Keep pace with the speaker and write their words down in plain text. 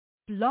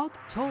Blog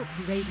Talk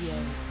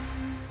Radio.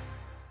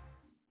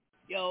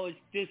 Yo,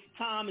 it's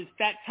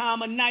that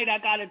time of night. I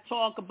gotta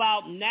talk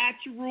about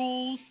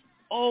Naturals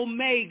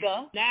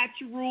Omega.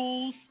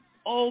 Naturals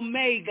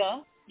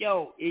Omega.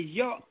 Yo, is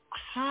your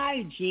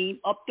hygiene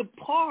up to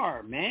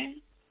par,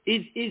 man?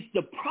 Is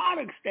the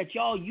products that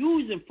y'all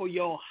using for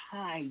your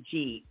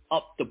hygiene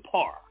up to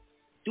par?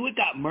 Do it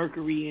got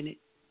mercury in it?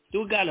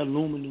 Do it got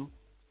aluminum?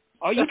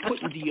 Are you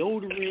putting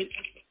deodorant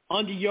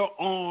under your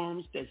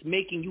arms that's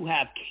making you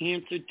have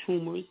cancer,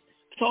 tumors?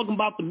 I'm talking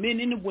about the men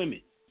and the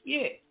women.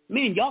 Yeah,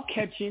 men, y'all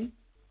catching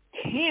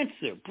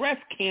cancer,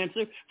 breast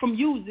cancer from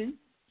using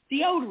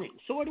deodorant.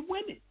 So are the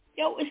women.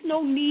 Yo, it's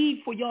no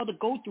need for y'all to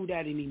go through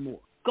that anymore.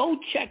 Go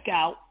check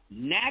out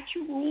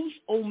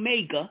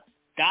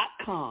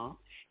naturalsomega.com.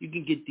 You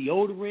can get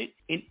deodorant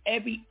and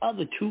every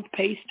other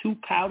toothpaste, tooth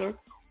powder,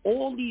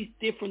 all these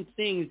different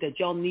things that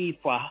y'all need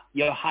for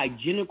your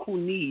hygienical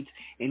needs.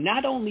 And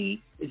not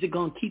only is it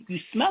going to keep you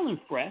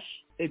smelling fresh,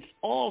 it's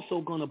also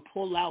going to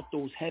pull out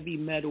those heavy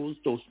metals,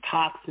 those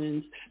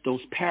toxins, those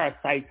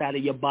parasites out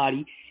of your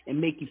body and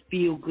make you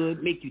feel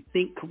good, make you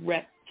think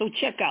correct. So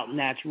check out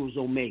Naturals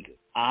Omega.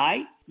 All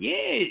right?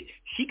 Yeah,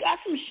 she got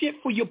some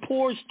shit for your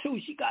pores, too.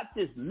 She got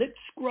this lip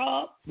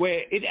scrub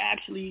where it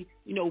actually,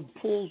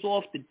 pulls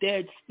off the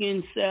dead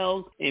skin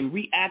cells and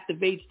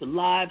reactivates the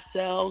live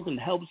cells and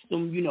helps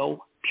them,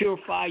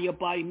 purify your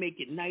body, make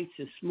it nice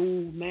and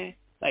smooth, man.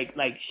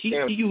 Like she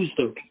used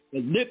the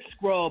lip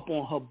scrub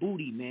on her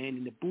booty, man,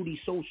 and the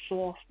booty's so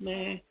soft,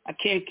 man. I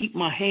can't keep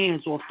my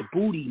hands off the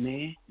booty,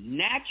 man.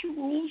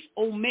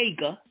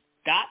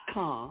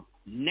 Naturalsomega.com.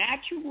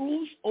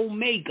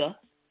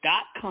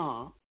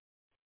 Naturalsomega.com.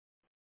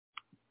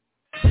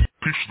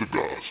 Peace to the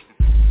gods.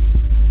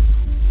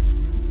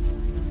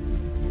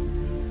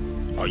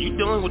 Are you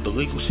dealing with the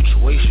legal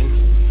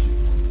situation?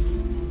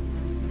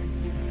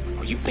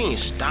 Are you being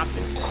stopped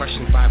and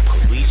questioned by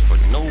police for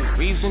no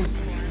reason?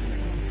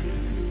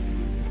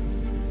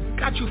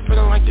 Got you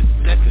feeling like the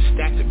deck is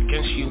stacked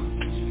against you?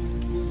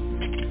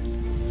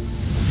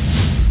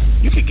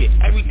 You can get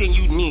everything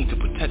you need to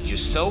protect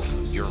yourself,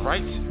 your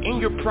rights,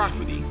 and your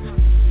property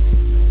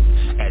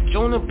at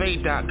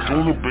JonahBay.com.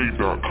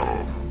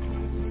 JonahBay.com.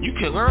 You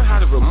can learn how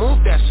to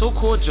remove that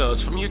so-called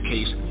judge from your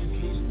case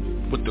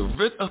with the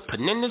writ of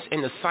Penendus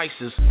and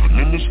Decisis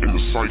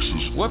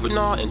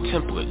webinar and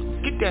template.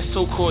 Get that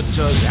so-called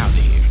judge out of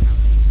here.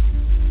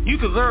 You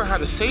can learn how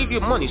to save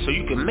your money so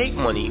you can make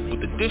money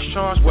with the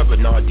Discharge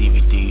Webinar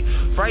DVD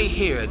right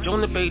here at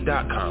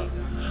JonahBay.com.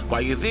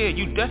 While you're there,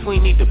 you definitely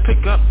need to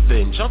pick up the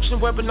Injunction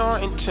Webinar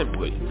and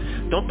template.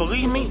 Don't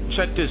believe me?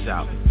 Check this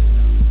out.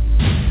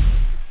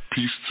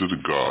 Peace to the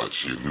gods.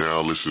 You're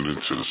now listening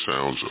to the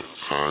sounds of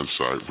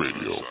Hindsight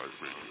Radio.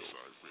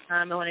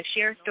 I want to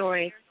share a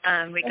story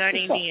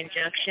regarding the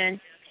injunction.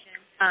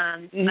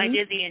 I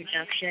did the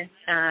injunction,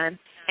 and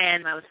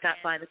I was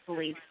stopped by the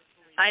police.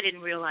 I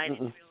didn't realize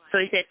it. So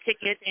he said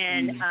ticket,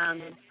 and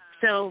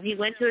so he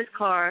went to his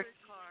car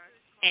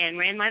and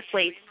ran my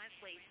plates,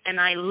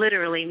 and I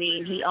literally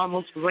mean he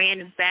almost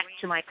ran back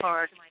to my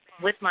car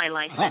with my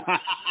license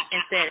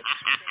and said,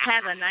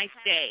 "Have a nice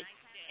day,"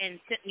 and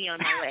sent me on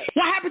my way.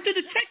 What happened to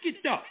the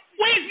ticket, though?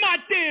 Where's my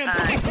damn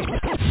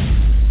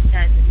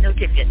no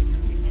ticket.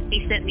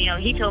 He sent me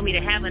out. He told me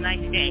to have a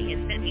nice day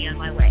and sent me on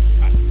my way.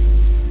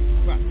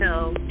 Right.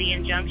 So the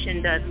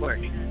injunction does work.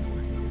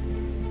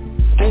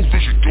 Go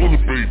visit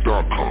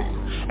JonahBay.com.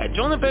 At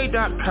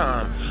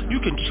JonahBay.com,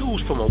 you can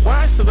choose from a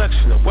wide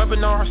selection of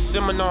webinars,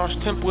 seminars,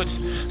 templates,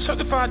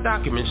 certified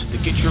documents to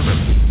get your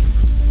remedy.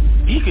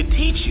 He could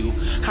teach you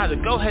how to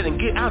go ahead and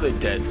get out of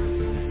debt.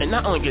 And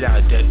not only get out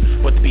of debt,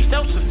 but to be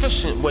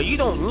self-sufficient where you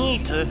don't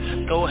need to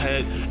go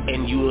ahead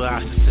and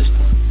utilize the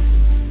system.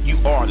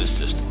 You are the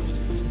system.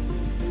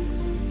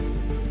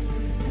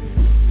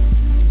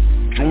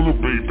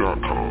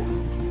 JonahBay.com.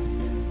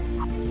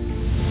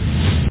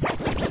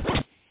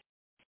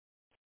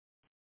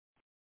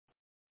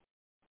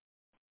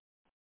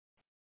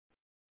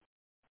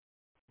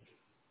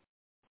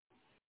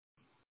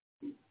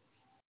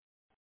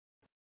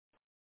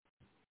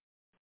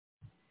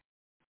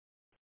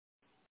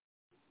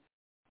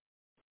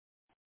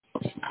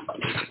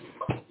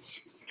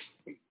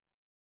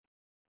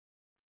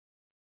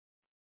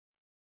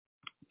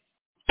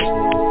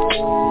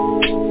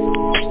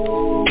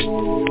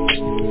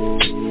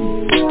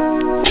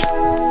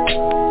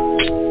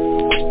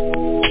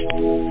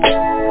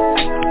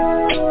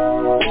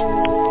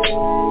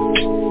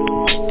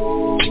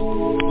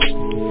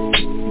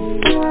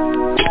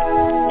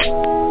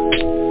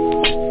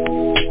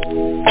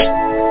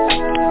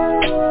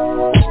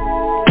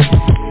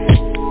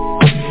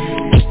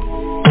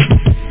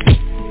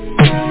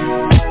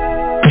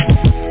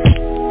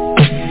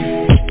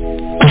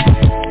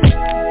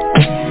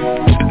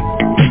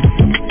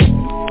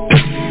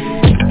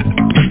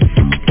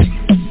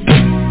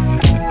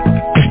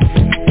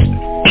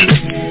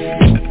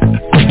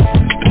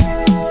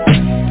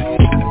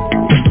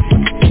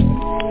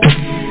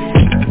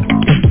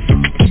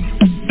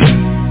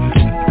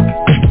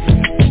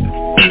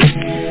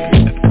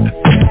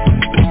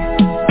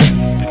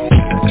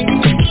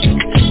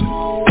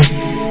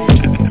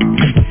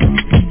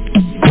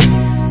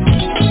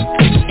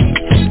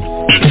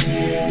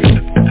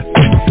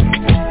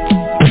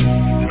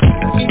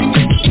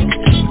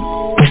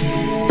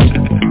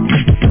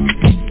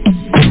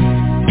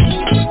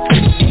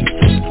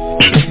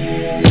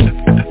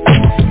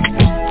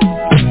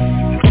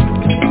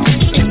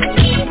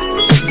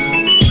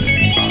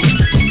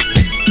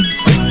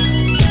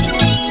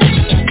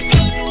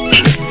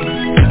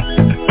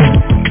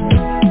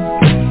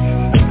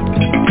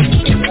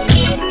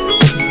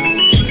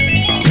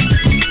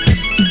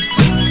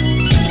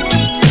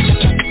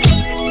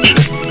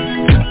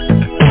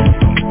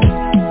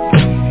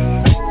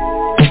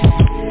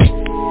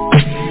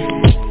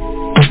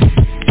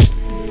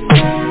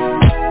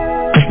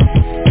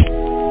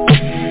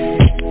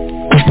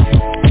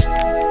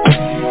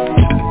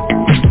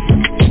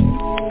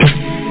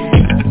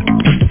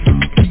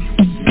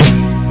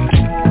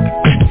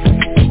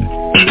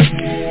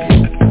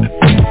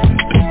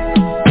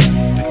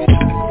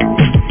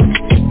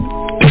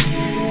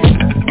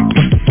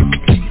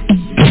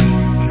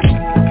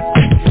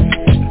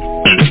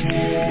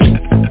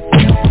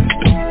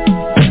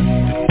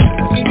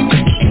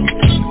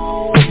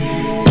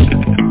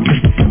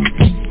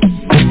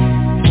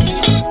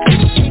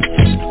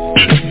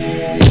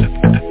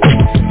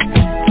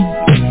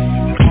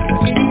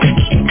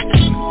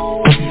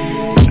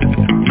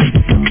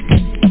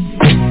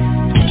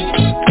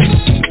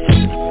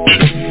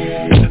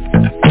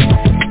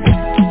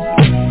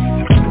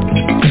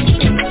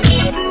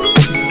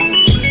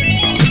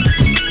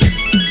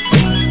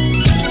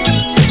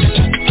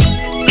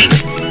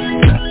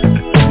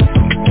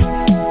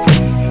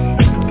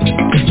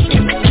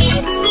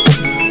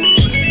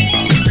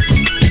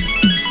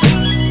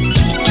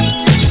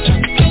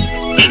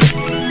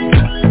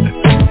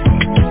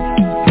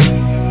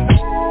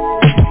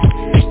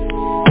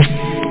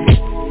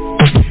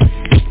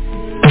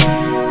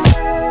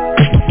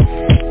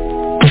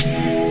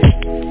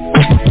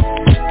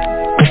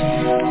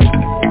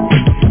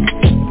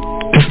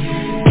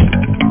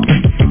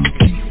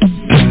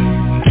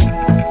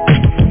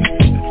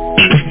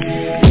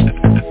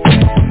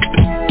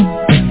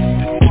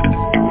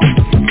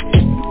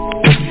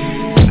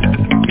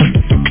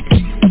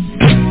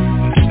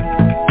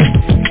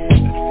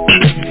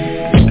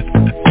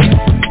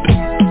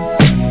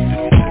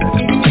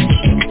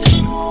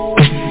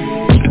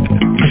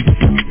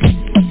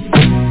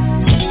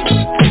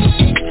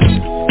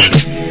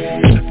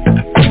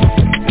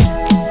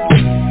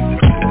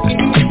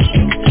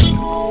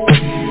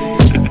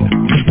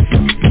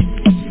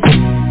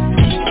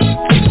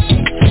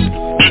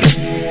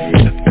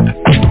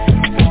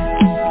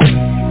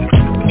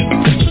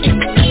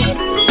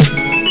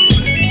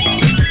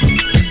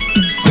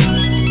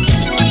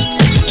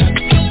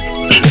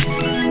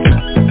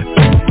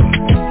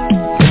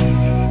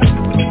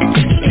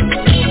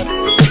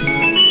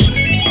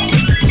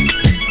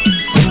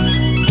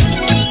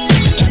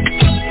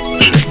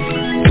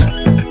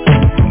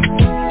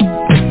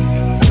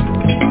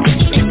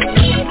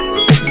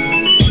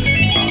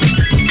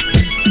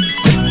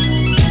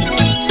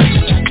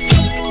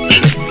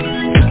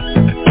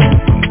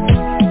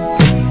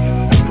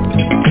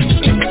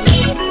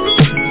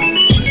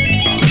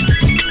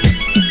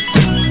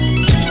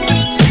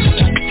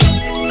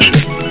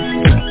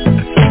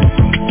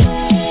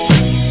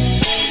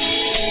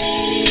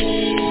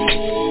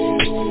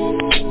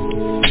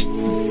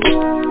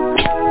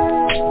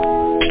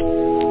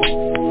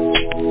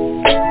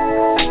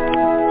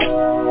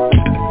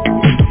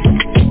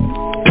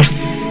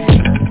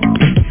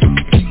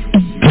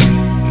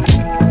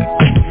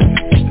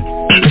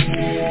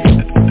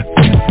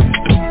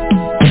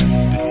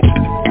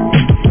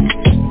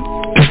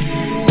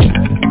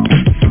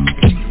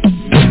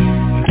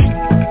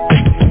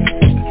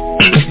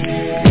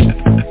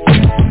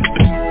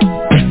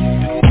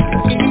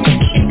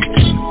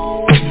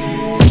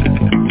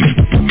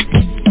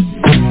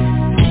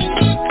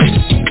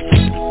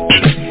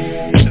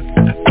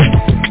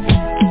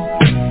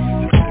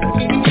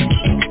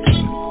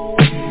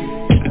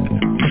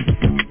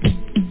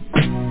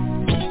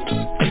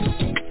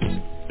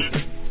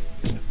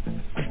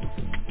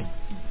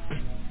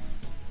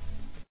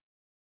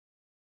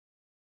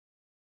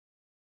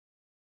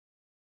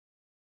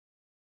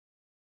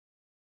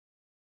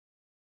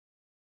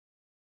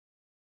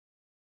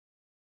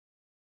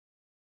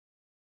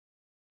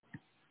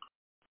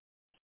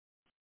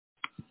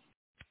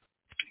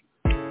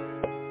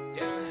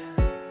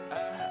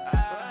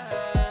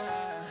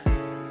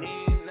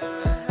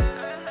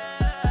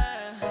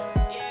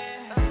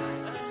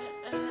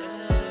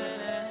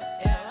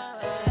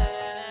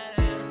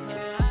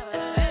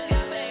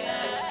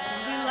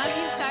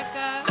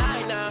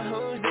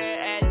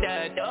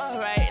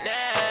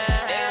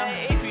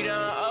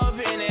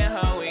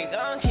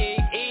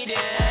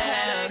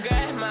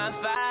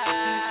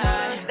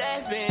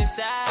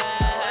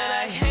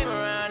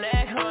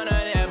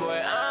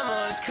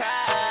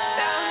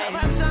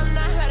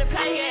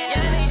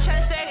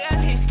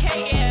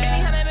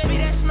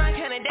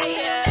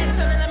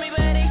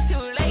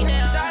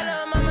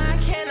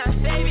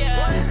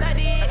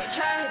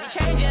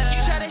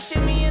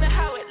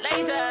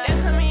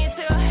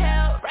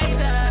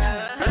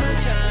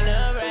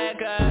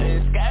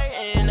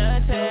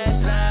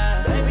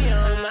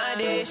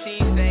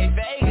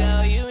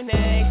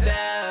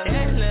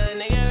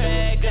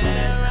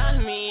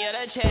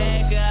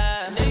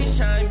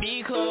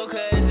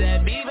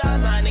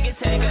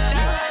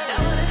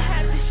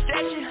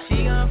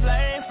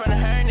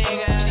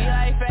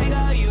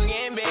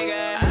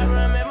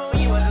 remember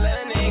when you was a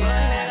little nigga.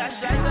 I got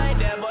shots like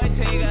that boy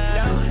Tigger.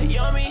 No,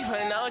 you and me for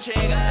no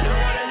trigger. Don't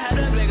wanna have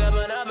to pick up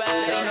on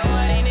nobody. Don't know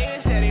why these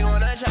niggas said he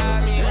wanna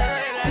try me.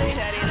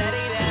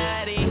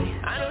 Daddy.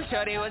 I knew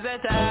Shorty was a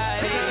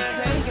thotty.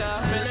 Gonna take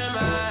off in the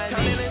mind.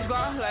 Counting this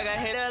guap like I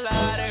hit a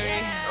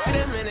lottery. Wait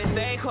a minute,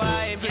 stay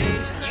quiet, please.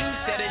 You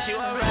said that you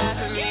were right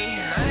for me.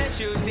 Now that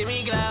you see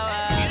me glow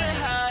up, you done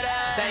hold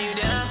up. Now you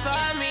done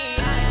for me. I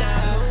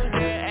know who's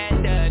there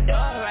at the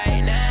door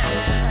right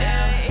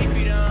now. If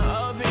you don't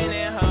open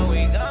it, ho,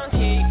 we gon'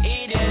 keep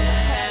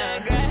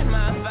eating. Grab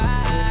my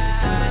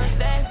vibe,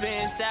 step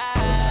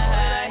inside.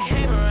 When I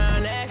came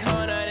around that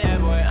corner, that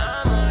boy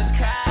almost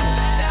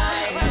cried. Now I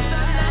ain't know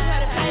how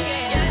to fake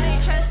it. Young nigga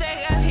tryna stack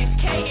up his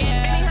cake.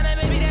 Any kind of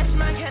baby, that's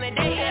my kind of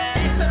date.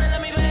 Someone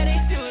love me, but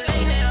it's too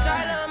late now.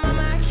 Sorry, little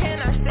mama, I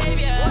cannot save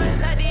ya.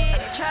 Once I did,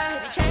 try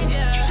to change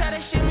ya. You try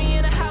to shoot me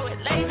in the heart with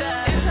laser.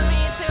 Then turn me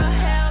into a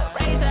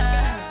hellraiser.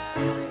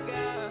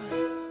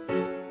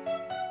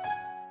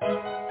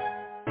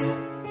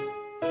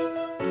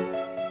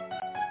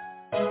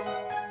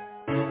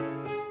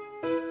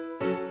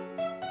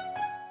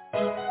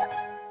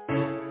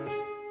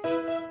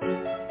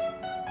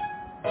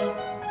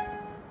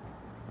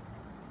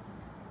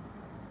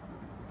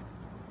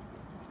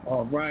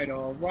 All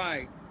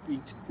right. Speech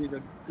to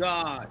the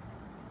God.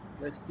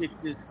 Let's get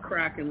this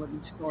cracking. Let me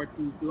start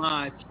these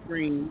live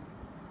streams.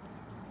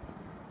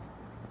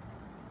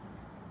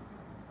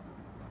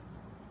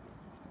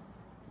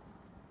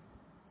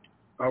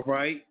 All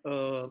right.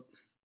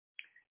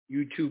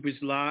 YouTube is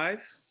live.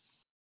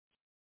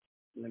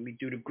 Let me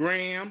do the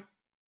gram.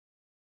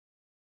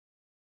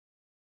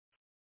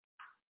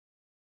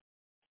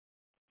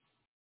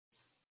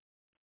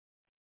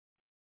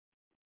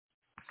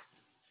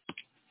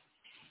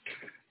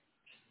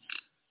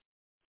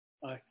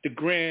 The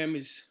gram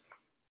is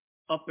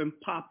up and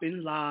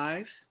popping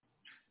live.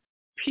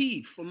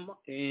 P from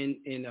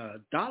and a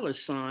dollar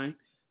sign.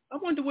 I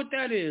wonder what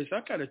that is.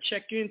 I gotta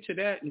check into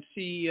that and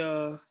see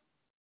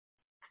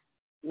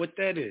what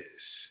that is.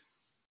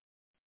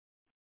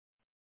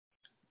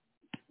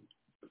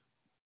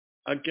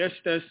 I guess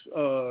that's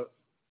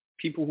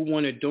people who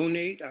want to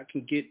donate. I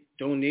can get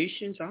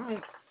donations.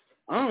 I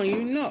don't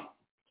even know.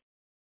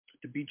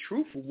 To be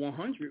truthful,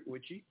 100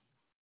 with you.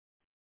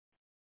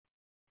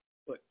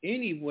 But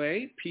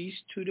anyway, peace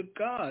to the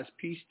gods.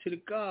 Peace to the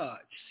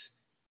gods.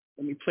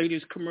 Let me play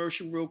this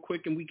commercial real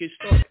quick and we get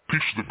started.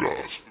 Peace to the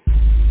gods.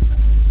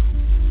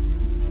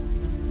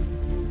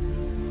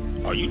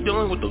 Are you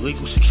dealing with a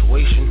legal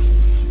situation?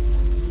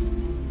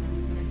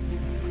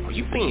 Are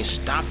you being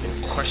stopped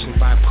and questioned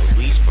by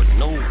police for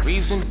no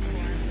reason?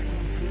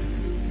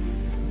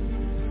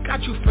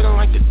 Got you feeling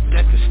like the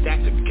deck is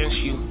stacked against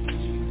you?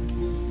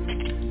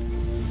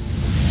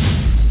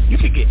 You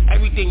can get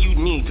everything you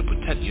need to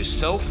protect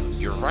yourself,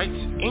 your rights,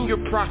 and your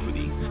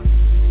property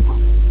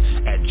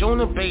at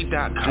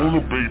JonahBay.com.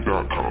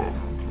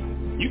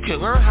 JonahBay.com. You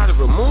can learn how to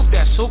remove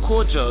that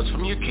so-called judge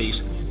from your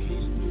case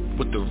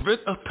with the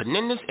writ of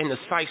Penendus and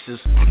Assises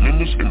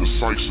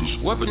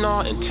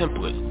webinar and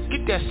template.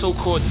 Get that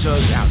so-called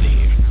judge out of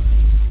here.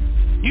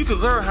 You can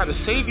learn how to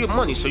save your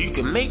money so you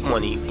can make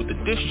money with the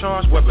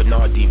Discharge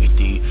Webinar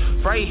DVD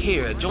right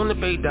here at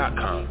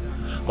JonahBay.com.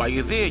 While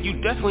you're there, you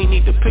definitely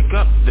need to pick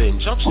up the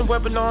injunction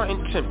webinar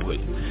and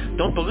template.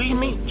 Don't believe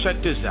me?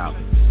 Check this out.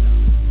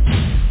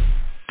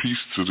 Peace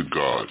to the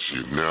gods.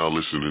 You're now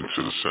listening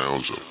to the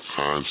sounds of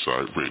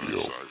Hindsight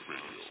Radio.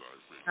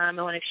 I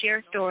want to share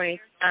a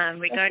story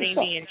regarding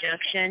the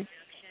injunction.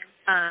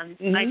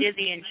 I did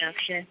the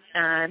injunction,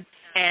 and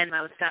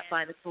I was stopped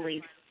by the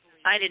police.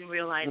 I didn't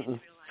realize it.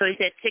 So he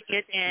said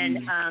ticket,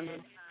 and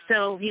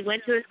so he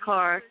went to his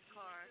car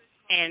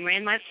and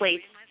ran my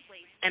plates.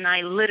 And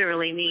I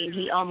literally mean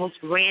he almost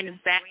ran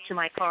back to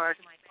my car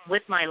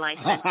with my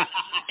license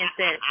and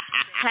said,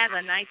 "Have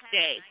a nice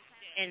day,"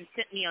 and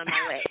sent me on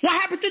my way.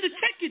 What happened to the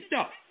ticket,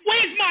 though?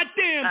 Where's my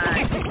damn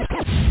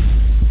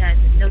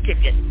no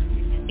ticket.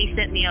 He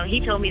sent me on. He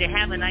told me to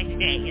have a nice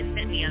day and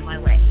sent me on my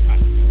way.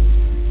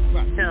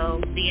 Right.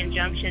 So the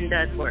injunction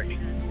does work.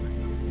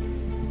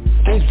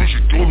 Go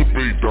visit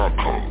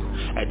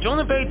JonahBay.com. At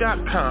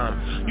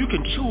JonahBay.com, you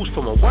can choose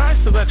from a wide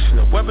selection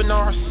of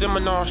webinars,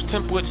 seminars,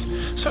 templates,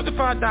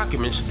 certified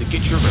documents to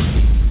get your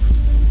remedy.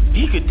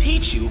 He could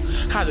teach you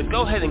how to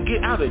go ahead and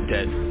get out of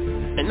debt.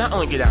 And not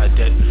only get out of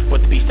debt,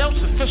 but to be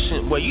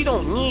self-sufficient where you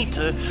don't need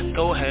to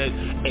go ahead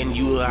and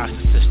utilize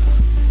the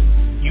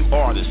system. You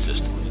are the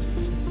system.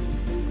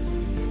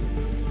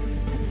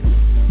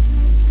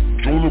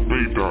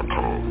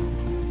 JonahBay.com.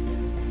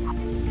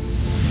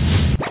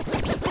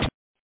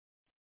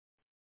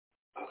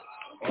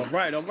 All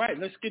right.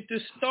 Let's get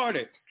this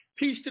started.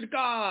 Peace to the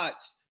gods.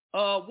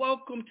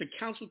 Welcome to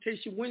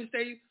Consultation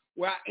Wednesday,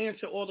 where I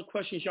answer all the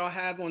questions y'all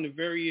have on the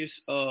various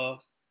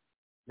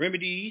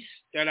remedies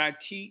that I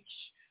teach.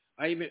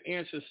 I even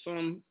answer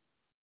some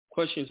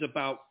questions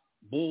about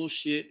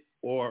bullshit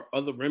or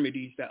other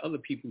remedies that other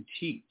people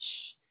teach.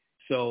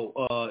 So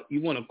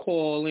you want to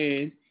call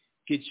in,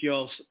 get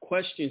y'all's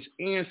questions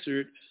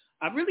answered.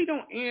 I really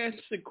don't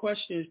answer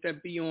questions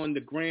that be on the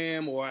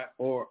gram or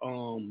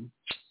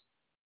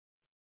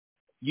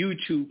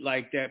YouTube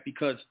like that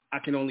because I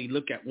can only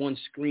look at one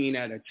screen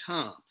at a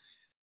time.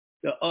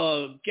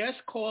 The guest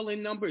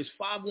call-in number is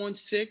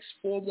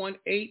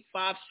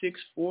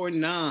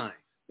 516-418-5649.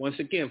 Once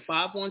again,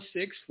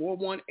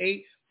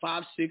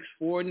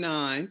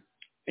 516-418-5649.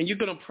 And you're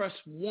going to press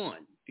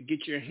 1 to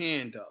get your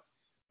hand up.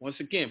 Once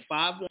again,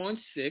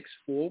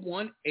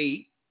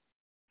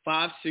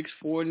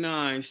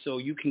 516-418-5649. So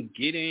you can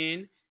get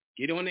in,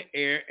 get on the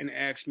air, and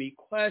ask me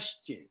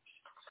questions.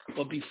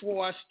 But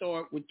before I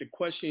start with the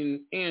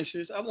question and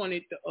answers, I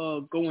wanted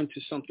to go into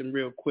something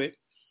real quick.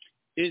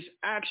 It's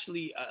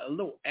actually a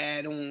little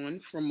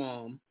add-on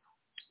from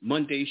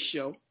Monday's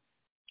show.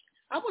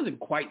 I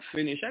wasn't quite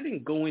finished. I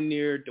didn't go in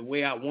there the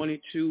way I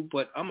wanted to,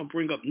 but I'm going to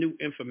bring up new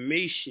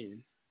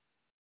information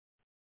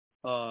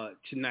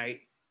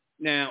tonight.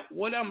 Now,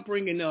 what I'm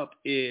bringing up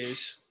is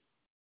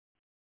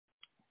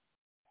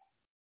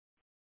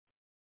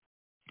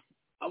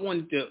I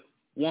wanted to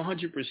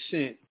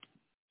 100%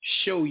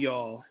 show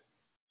y'all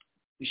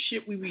the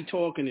shit we be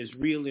talking is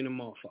real in a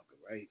motherfucker,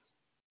 right?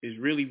 It's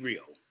really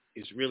real.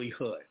 It's really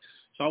hood.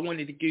 So I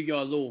wanted to give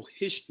y'all a little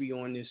history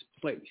on this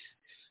place.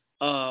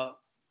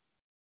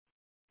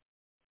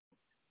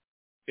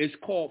 It's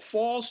called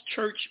Falls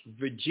Church,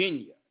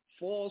 Virginia.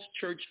 Falls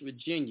Church,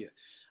 Virginia.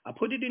 I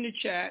put it in the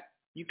chat.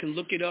 You can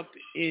look it up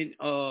in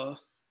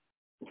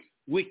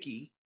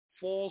Wiki.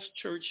 Falls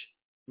Church,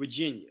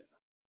 Virginia.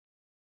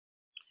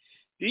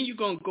 Then you're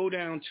going to go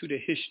down to the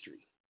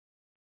history.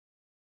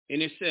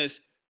 And it says,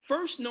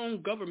 first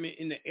known government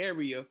in the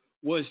area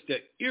was the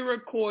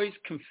Iroquois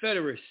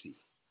Confederacy.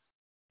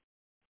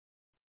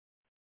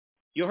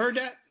 You heard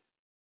that?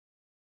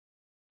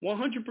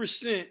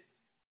 100%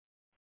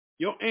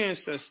 your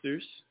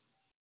ancestors,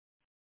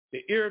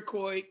 the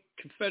Iroquois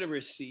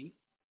Confederacy,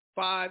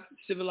 5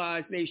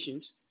 civilized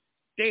nations,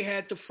 they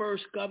had the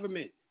first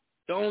government,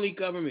 the only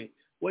government.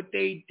 What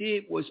they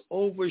did was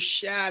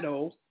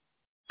overshadow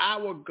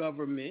our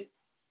government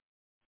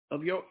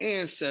of your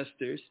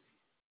ancestors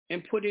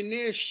and put in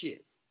their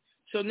shit.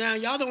 So now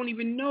y'all don't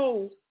even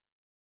know.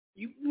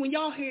 When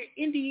y'all hear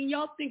Indian,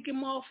 y'all thinking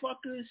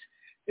motherfuckers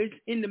is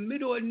in the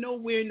middle of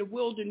nowhere in the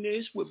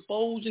wilderness with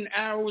bows and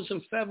arrows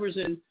and feathers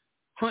and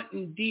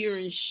hunting deer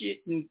and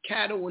shit and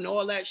cattle and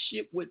all that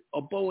shit with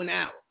a bow and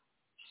arrow.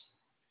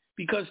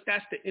 Because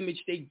that's the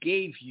image they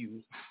gave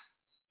you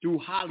through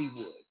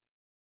Hollywood.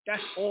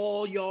 That's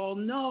all y'all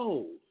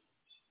know.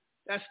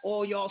 That's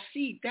all y'all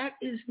see. That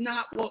is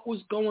not what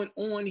was going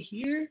on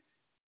here.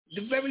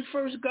 The very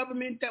first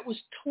government that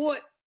was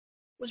taught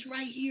was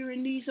right here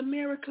in these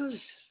Americas,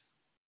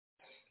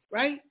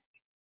 right?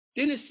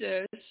 Then it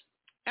says,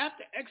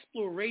 after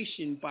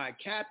exploration by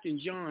Captain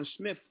John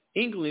Smith,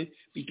 England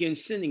began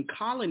sending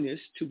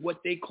colonists to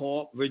what they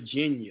call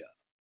Virginia.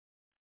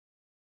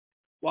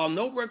 While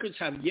no records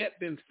have yet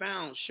been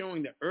found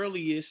showing the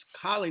earliest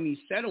colony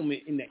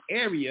settlement in the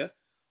area,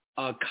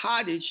 a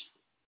cottage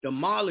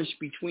demolished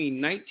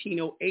between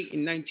 1908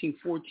 and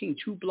 1914,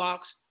 2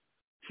 blocks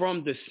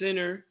from the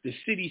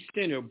city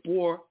center,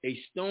 bore a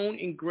stone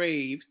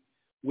engraved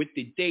with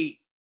the date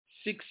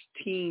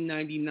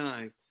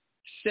 1699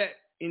 set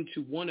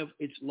into one of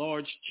its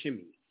large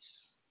chimneys.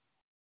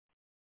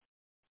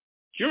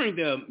 During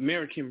the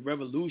American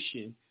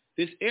Revolution,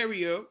 this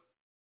area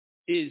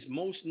is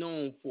most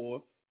known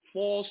for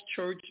Falls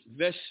Church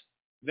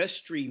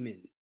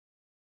vestrymen,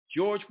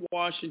 George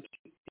Washington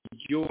and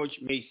George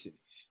Mason.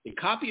 A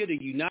copy of the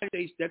United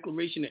States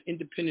Declaration of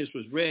Independence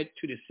was read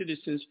to the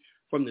citizens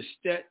from the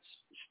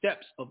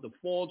steps of the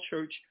Falls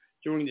Church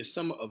during the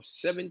summer of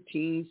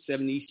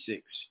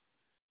 1776.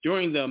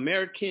 During the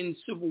American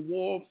Civil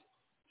War,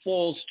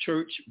 Falls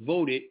Church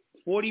voted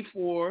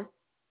 44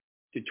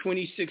 to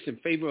 26 in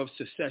favor of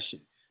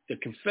secession. The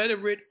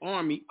Confederate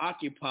Army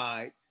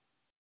occupied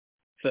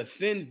the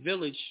thin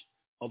village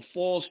of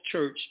Falls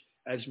Church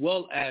as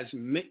well as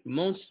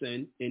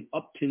Monson and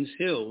Upton's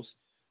Hills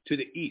to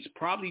the east,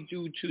 probably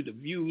due to the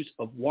views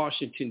of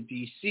Washington,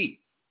 D.C.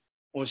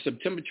 On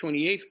September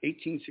 28,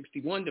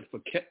 1861, the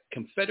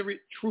Confederate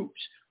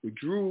troops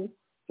withdrew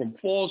from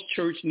Falls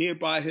Church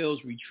nearby hills,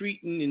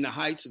 retreating in the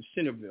heights of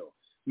Centerville.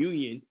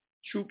 Union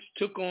troops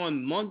took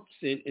on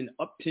Monson and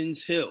Upton's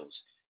Hills,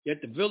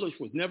 yet the village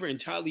was never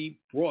entirely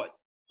brought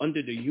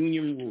under the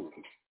Union rule.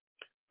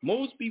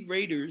 Mosby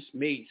raiders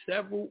made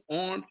several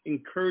armed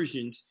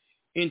incursions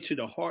into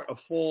the heart of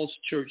Falls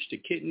Church to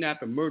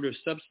kidnap and murder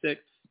subsect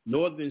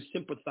Northern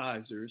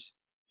sympathizers,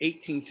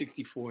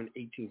 1864 and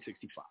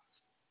 1865.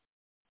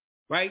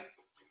 Right?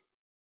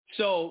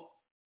 So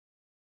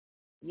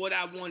what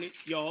I wanted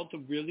y'all to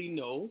really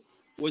know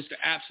was the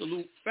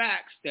absolute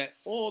facts that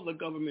all the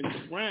governments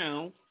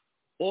around,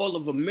 all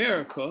of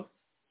America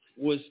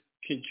was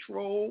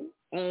controlled,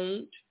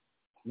 owned,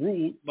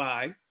 ruled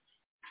by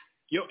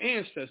your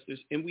ancestors,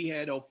 and we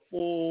had a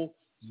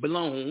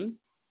full-blown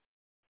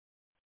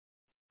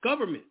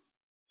government.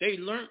 They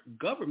learned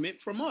government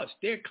from us.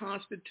 Their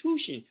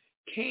constitution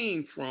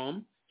came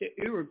from the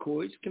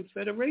Iroquois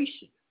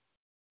Confederation.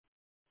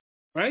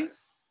 right?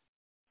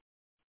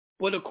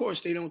 But of course,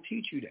 they don't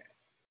teach you that.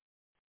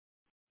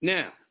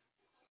 Now,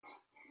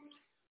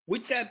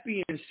 with that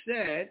being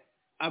said,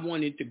 I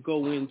wanted to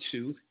go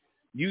into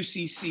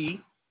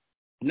UCC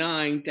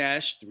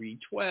 9-312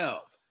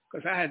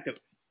 because I had to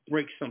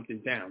break something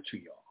down to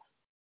y'all.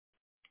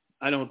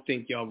 I don't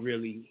think y'all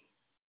really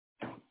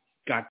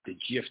got the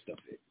gist of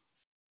it.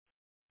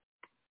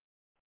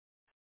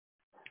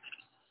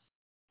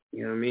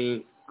 You know what I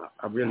mean?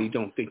 I really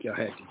don't think y'all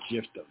had the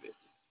gist of it.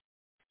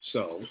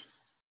 So,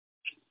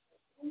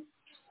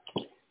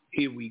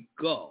 here we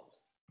go.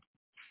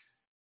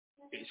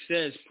 It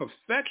says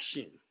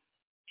perfection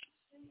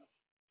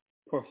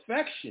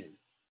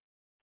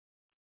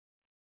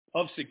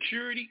of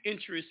security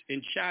interest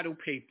in chattel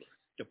paper,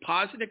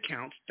 deposit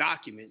accounts,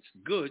 documents,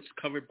 goods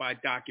covered by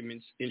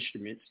documents,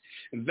 instruments,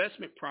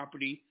 investment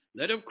property,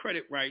 letter of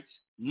credit rights,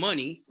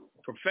 money,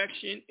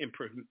 perfection, and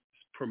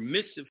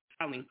permissive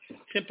filing,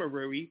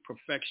 temporary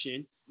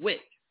perfection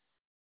with.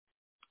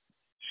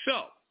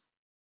 So,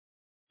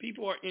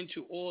 people are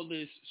into all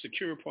this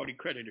secure party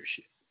creditor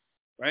shit,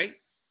 right?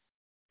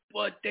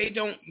 But they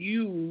don't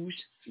use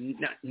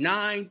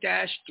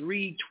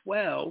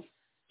 9-312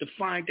 to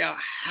find out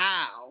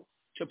how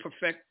to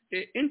perfect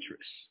their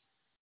interests.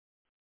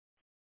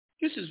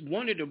 This is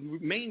one of the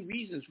main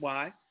reasons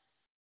why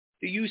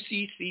the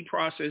UCC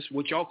process,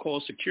 which y'all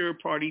call secure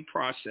party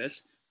process,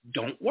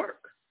 don't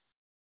work.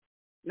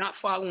 Not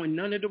following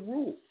none of the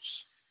rules.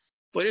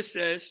 But it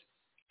says,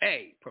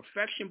 A,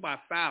 perfection by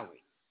filing.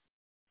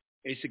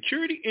 A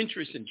security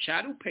interest in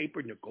chattel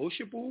paper,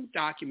 negotiable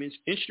documents,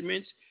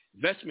 instruments,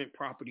 investment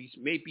properties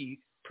may be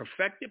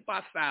perfected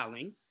by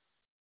filing.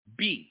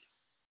 B,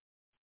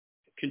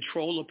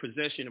 control or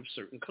possession of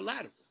certain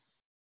collateral,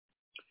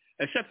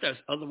 except as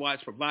otherwise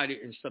provided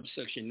in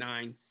subsection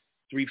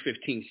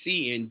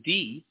 9-315C and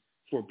D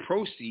for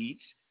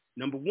proceeds.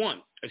 Number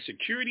one, a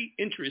security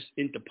interest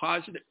in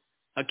deposit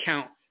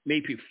account may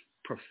be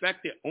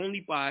perfected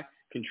only by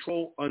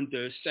control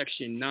under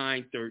section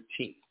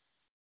 913.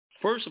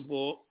 First of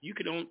all, you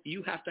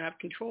have to have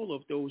control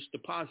of those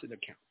deposit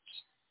accounts.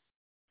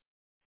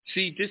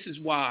 See, this is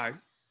why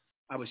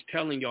I was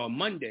telling y'all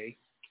Monday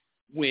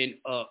when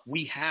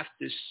we have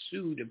to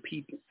sue the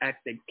people at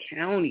the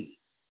county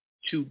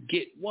to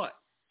get what?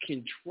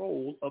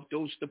 Control of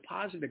those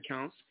deposit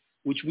accounts,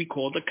 which we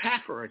call the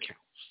CAFR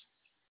accounts,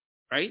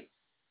 right?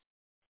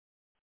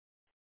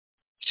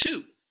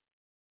 2,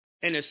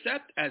 and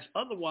except as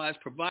otherwise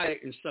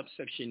provided in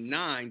subsection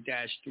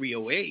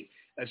 9-308,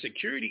 a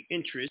security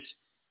interest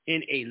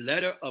in a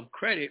letter of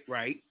credit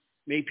right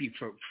may be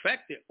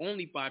perfected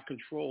only by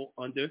control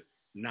under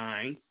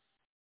 9-314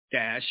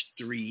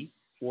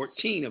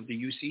 of the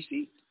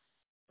UCC,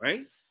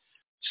 right?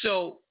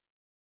 So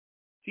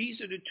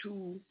these are the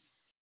two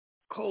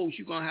codes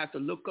you're going to have to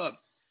look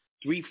up,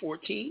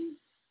 314,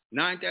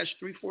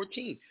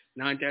 9-314,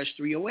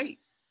 9-308,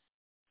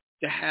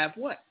 to have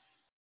what?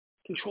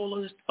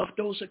 Control of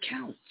those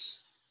accounts.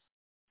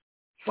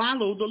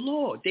 Follow the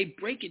law. They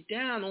break it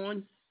down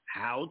on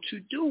how to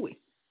do it.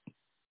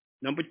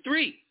 Number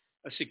 3,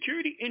 a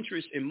security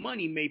interest in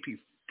money may be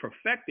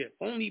perfected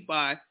only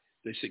by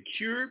the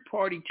secured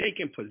party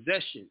taking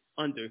possession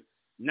under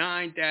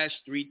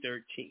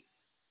 9-313.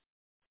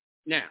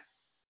 Now,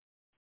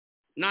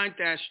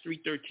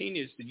 9-313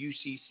 is the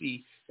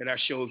UCC that I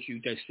showed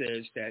you that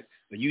says that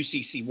a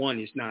UCC 1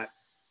 is not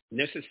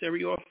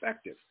necessary or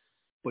effective.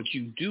 But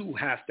you do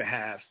have to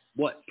have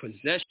what?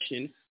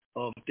 Possession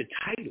of the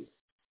title.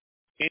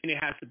 And it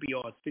has to be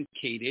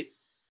authenticated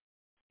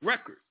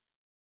record.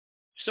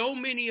 So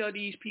many of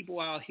these people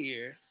out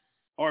here,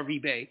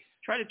 RV Bay,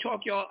 try to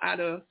talk y'all out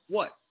of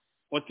what?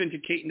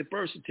 Authenticating the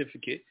birth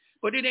certificate.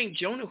 But it ain't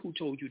Jonah who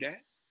told you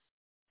that.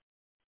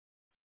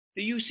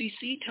 The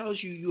UCC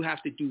tells you you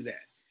have to do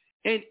that.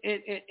 And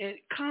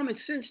common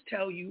sense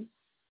tell you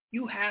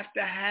you have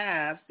to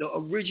have the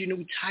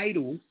original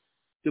title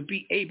to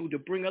be able to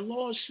bring a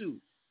lawsuit.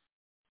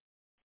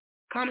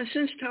 Common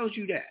sense tells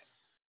you that.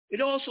 It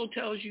also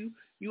tells you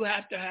you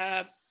have to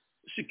have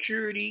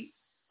security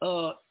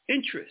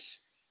interest.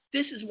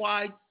 This is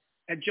why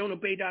at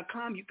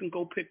jonahbay.com you can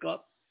go pick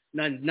up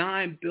the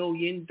 $9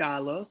 billion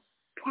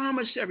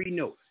promissory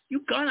note.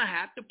 You're going to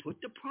have to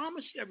put the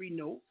promissory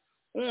note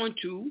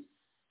onto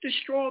the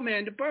straw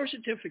man, the birth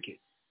certificate,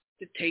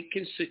 to take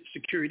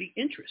security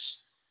interest.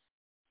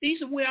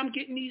 These are where I'm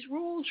getting these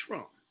rules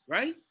from,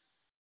 right?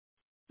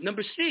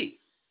 Number C,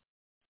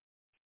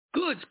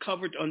 goods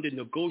covered under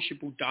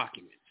negotiable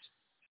documents.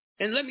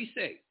 And let me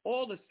say,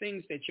 all the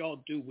things that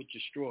y'all do with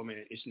your straw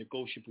man is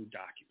negotiable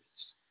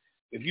documents.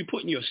 If you're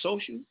putting your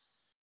social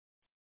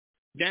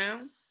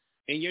down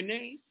and your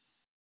name,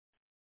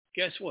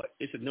 guess what?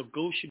 It's a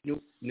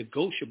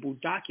negotiable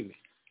document.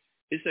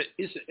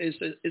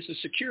 It's a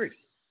security.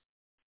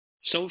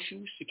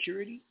 Social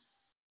security,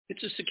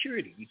 it's a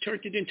security. You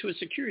turned it into a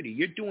security.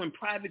 You're doing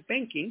private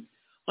banking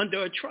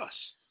under a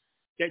trust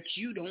that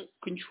you don't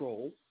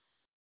control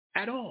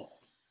at all.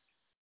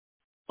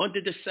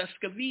 Under the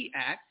Sesca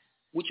Act,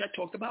 which I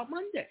talked about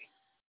Monday,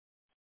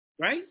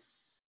 right?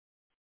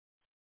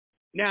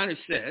 Now it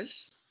says,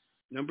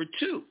 number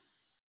 2.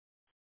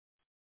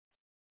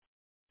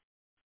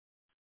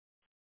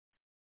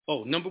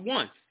 Number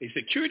 1, a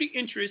security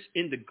interest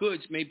in the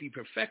goods may be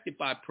perfected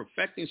by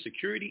perfecting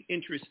security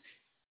interest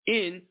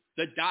in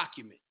the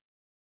document.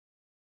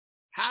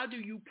 How do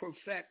you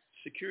perfect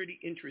security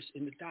interest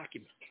in the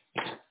document?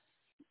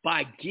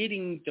 By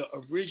getting the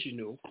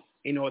original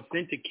and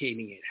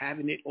authenticating it,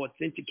 having it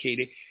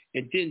authenticated,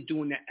 and then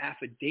doing the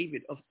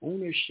affidavit of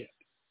ownership.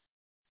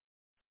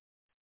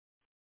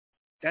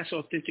 That's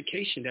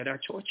authentication that I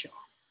taught y'all.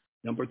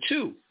 Number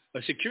 2,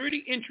 a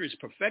security interest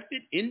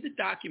perfected in the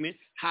document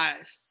has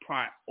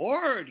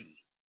priority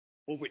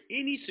over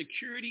any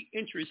security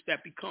interest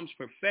that becomes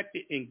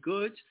perfected in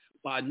goods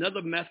by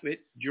another method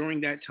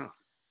during that time.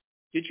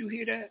 Did you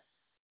hear that?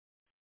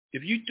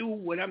 If you do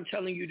what I'm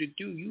telling you to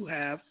do, you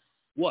have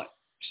what?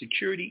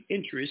 Security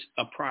interest,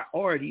 a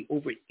priority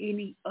over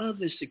any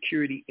other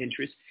security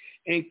interest,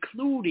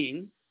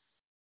 including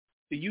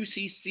the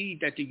UCC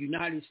that the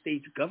United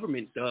States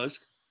government does,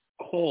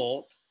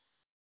 called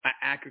an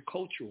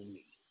agricultural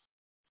need.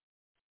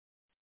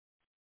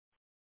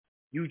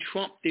 You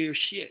trump their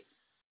shit.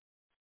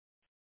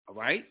 All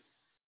right?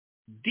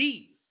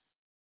 D,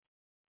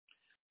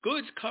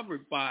 goods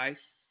covered by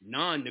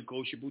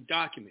non-negotiable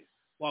document.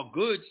 While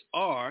goods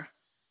are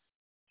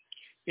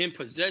in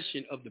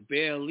possession of the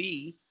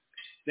bailee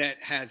that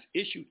has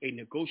issued a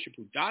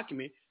negotiable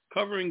document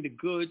covering the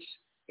goods,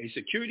 a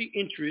security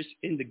interest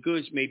in the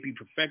goods may be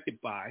perfected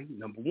by,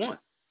 number 1,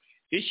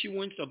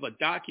 issuance of a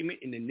document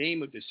in the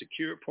name of the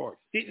secured party.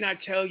 Didn't I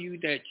tell you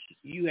that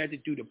you had to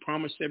do the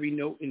promissory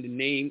note in the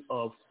name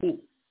of who?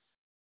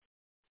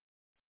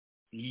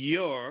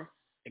 Your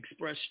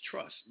express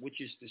trust,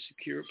 which is the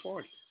secured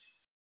party.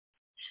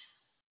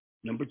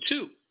 Number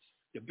 2,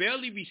 the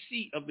bailee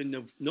receipt of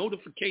the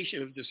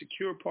notification of the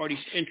secured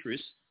party's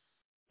interest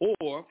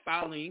or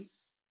filing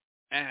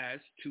as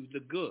to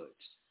the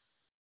goods.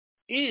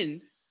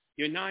 In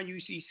your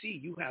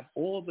non-UCC, you have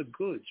all the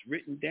goods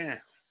written down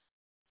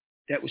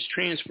that was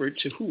transferred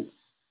to who?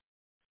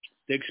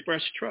 The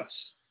express trust,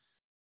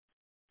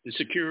 the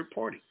secured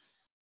party,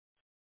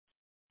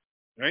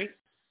 right?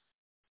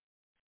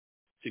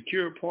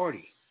 Secured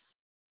party.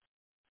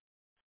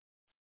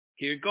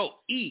 Here you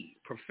go. E,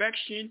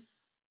 perfection,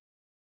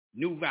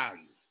 new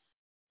value.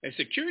 A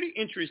security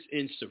interest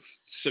in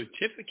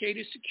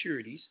certificated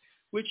securities,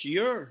 which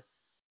your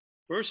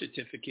birth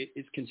certificate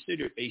is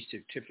considered a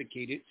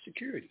certificated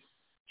security.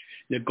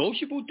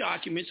 Negotiable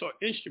documents or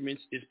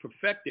instruments is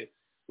perfected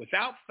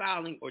without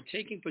filing or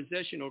taking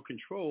possession or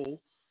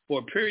control for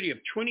a period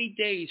of 20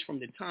 days from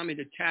the time it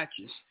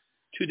attaches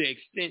to the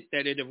extent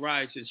that it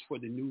arises for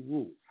the new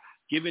rule,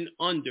 given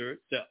under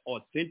the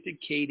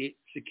authenticated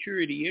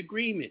security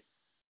agreement.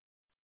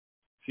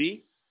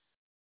 See?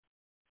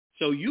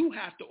 So you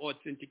have to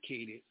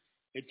authenticate it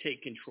and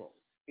take control.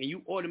 And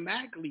you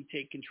automatically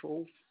take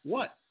control,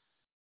 what?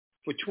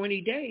 For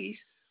 20 days.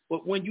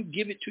 But when you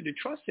give it to the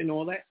trust and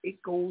all that,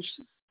 it goes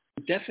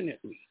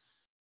definitely.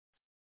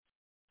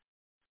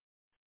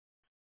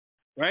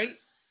 Right?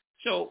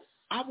 So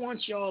I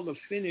want y'all to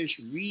finish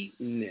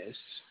reading this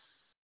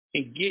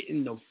and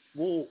getting the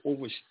full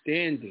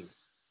understanding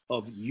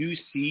of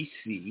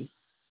UCC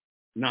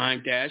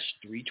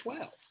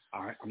 9-312.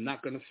 All right, I'm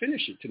not going to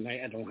finish it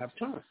tonight. I don't have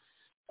time.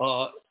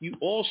 You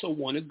also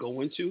want to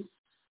go into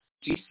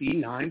UCC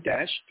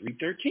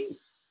 9-313.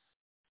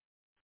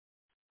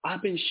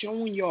 I've been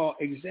showing y'all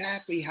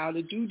exactly how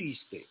to do these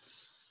things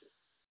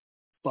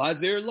by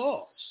their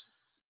laws.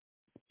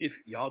 If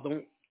y'all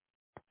don't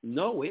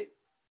know it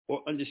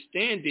or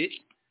understand it,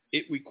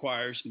 it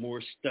requires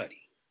more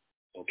study.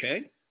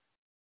 Okay?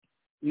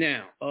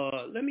 Now,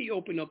 let me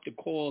open up the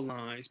call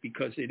lines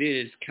because it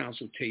is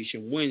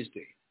Consultation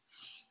Wednesday.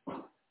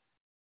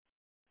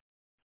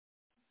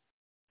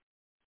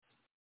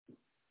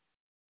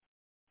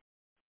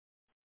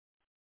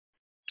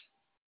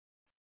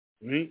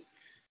 Right?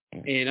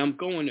 And I'm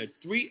going to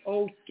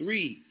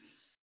 303-669.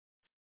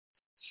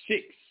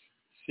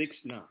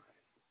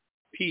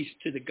 Peace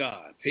to the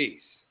God.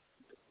 Peace.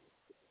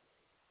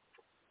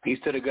 Peace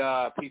to the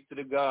God. Peace to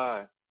the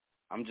God.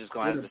 I'm just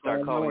going to have to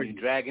start calling you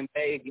Dragon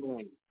Bay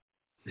again.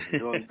 I'm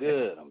doing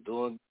good. I'm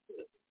doing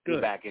good.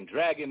 We're back in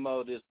Dragon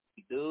mode this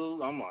week,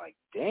 dude. I'm like,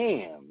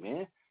 damn,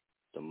 man.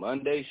 The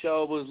Monday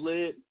show was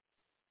lit.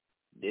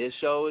 This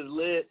show is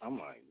lit. I'm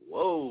like,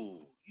 whoa.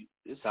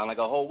 It sounds like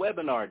a whole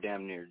webinar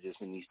damn near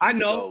just in these I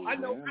know. shows, I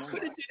know. Man. I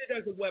could have did it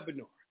as a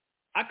webinar.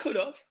 I could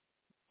have.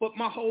 But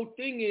my whole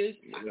thing is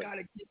I got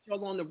to get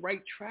y'all on the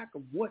right track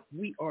of what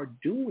we are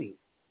doing.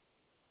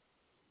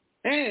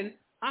 And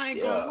I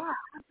ain't going to lie.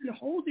 I've been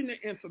holding the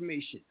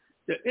information.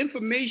 The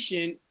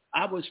information,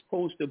 I was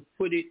supposed to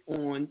put it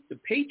on the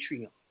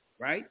Patreon,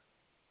 right?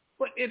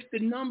 But if the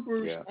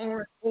numbers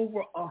aren't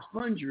over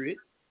 100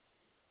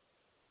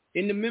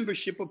 in the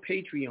membership of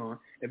Patreon,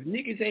 if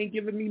niggas ain't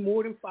giving me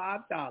more than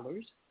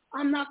 $5,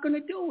 I'm not going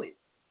to do it.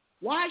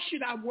 Why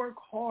should I work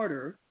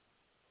harder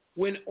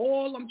when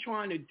all I'm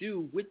trying to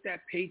do with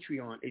that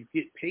Patreon is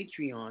get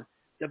Patreon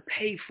to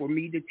pay for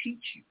me to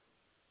teach you?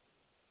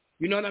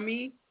 You know what I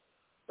mean?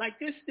 Like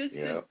this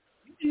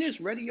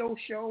radio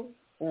show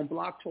on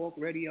Block Talk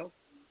Radio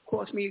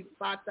cost me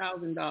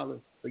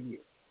 $5,000 a year.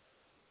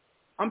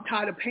 I'm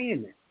tired of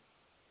paying that.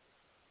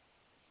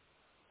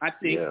 I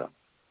think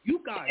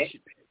you guys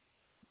should pay.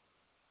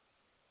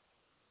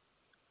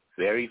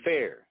 Very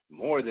fair.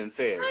 More than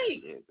fair.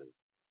 Right.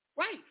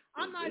 Right.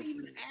 I'm not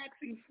even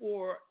asking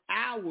for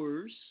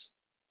hours,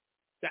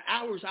 the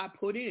hours I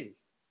put in.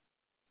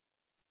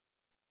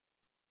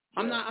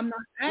 I'm not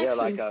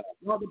asking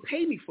y'all to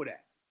pay me for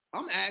that.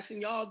 I'm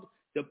asking y'all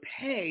to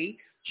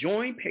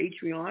join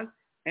Patreon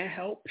and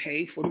help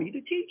pay for me to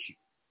teach you.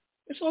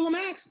 That's all I'm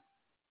asking.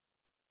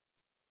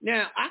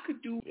 Now, I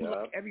could do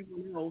like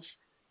everyone else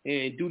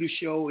and do the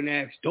show and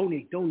ask,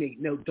 donate.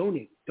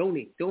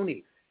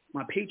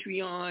 My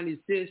Patreon is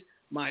this.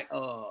 My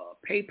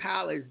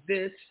PayPal is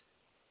this.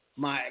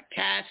 My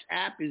Cash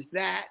App is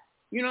that.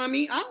 You know what I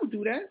mean? I don't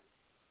do that.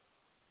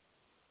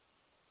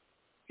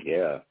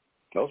 Yeah.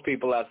 Most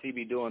people I see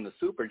be doing the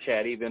super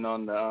chat even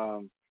on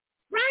the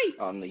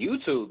on the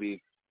YouTube.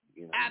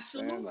 You know,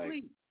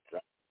 absolutely.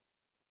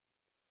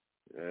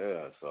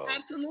 So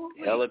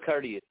absolutely. Hella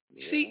courteous.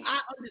 Yeah. See, I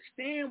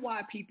understand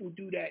why people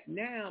do that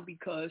now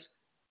because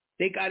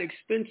they got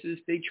expenses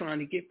they trying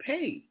to get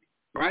paid,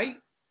 right?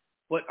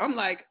 But I'm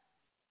like,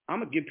 I'm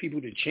going to give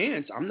people the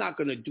chance. I'm not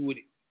going to do it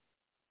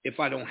if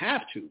I don't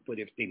have to. But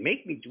if they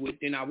make me do it,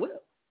 then I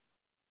will.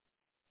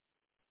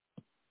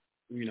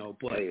 You know,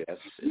 but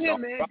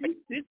man,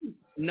 this is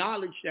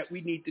knowledge that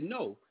we need to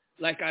know.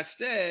 Like I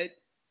said,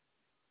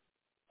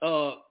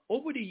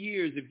 over the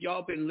years, if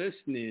y'all been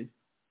listening,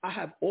 I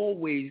have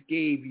always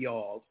gave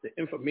y'all the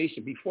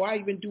information before I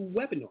even do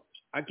webinars.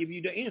 I give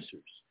you the answers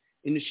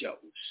in the shows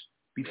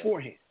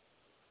beforehand.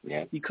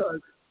 Yeah.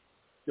 Because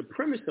the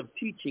premise of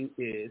teaching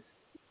is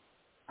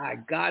I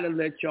got to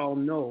let y'all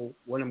know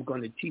what I'm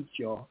going to teach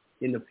y'all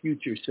in the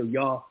future so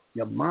your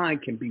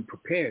mind can be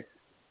prepared.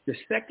 The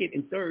second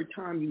and third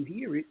time you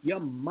hear it, your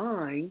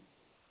mind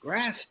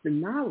grasps the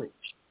knowledge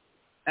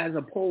as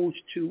opposed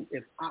to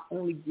if I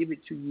only give it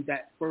to you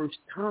that first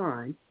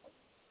time,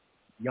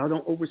 y'all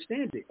don't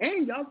understand it.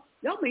 And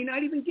y'all may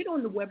not even get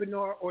on the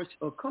webinar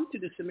or come to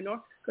the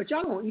seminar because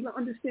y'all don't even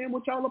understand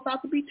what y'all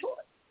about to be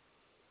taught.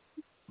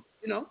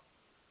 You know?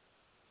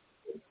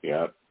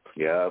 Yep.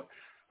 All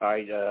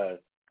right.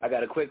 I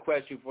got a quick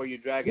question for you,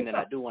 Dragon, and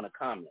I do want to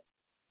comment.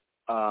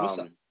 What's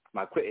up?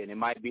 And it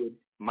might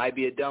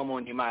be a dumb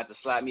one. You might have to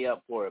slap me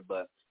up for it,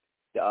 but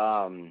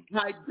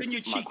my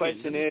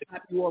question is,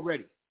 you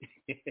already.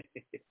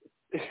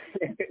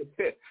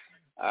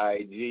 All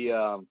right,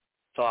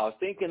 so I was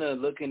thinking of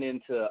looking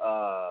into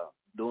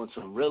doing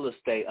some real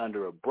estate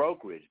under a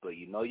brokerage, but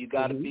you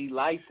got to be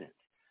licensed.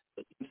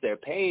 But since they're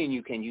paying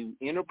you, can you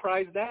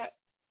enterprise that?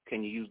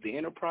 Can you use the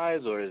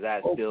enterprise, or is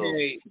that still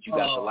you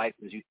got the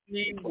license?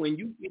 When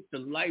you get the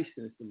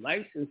license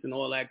and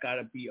all that got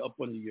to be up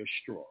under your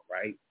straw,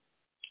 right?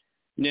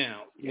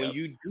 Now, when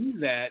you do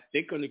that,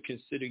 they're going to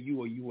consider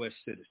you a U.S.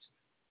 citizen,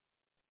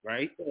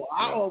 right? So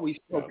I always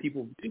tell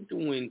people, if you're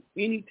doing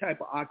any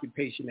type of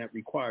occupation that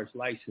requires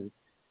license,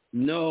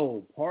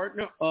 no,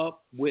 partner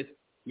up with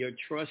your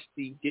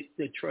trustee, get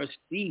the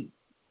trustee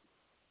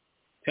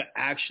to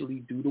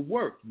actually do the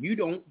work. You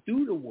don't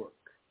do the work.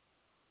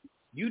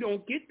 You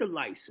don't get the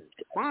license.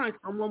 Find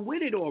someone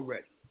with it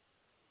already.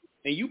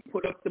 And you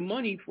put up the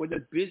money for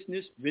the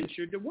business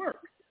venture to work.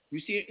 You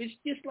see, it's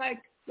just like,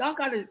 y'all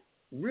got to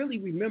really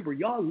remember,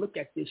 y'all look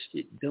at this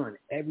shit done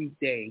every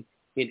day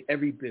in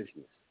every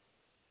business.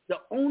 The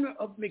owner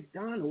of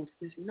McDonald's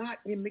is not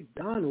in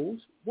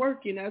McDonald's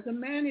working as a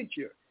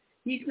manager.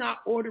 He's not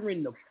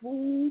ordering the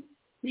food.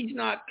 He's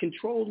not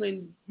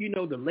controlling,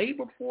 the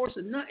labor force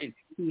or nothing.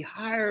 He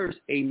hires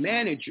a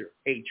manager,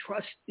 a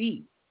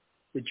trustee.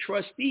 The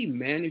trustee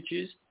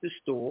manages the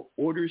store,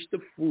 orders the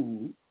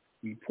food,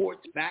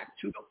 reports back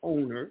to the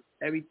owner,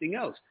 everything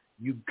else.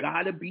 You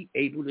got to be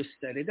able to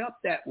set it up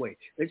that way.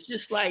 It's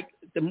just like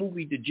the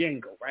movie The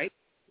Django, right?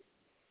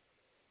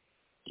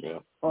 Yeah.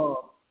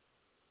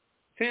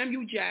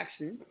 Samuel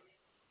Jackson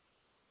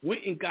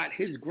went and got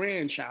his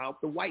grandchild,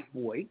 the white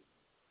boy,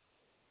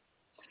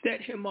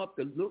 set him up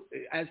to look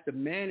as the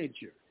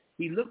manager.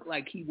 He looked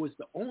like he was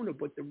the owner,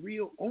 but the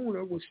real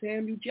owner was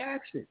Samuel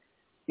Jackson.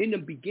 In the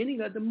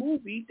beginning of the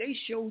movie, they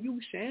show you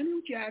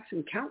Samuel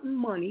Jackson counting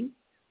money,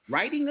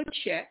 writing a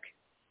check,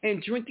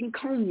 and drinking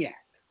cognac.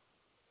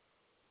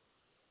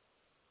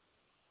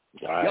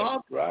 Right,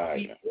 Y'all right.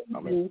 be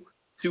able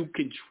to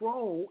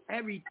control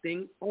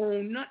everything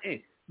on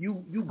nothing.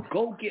 You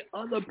go get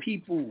other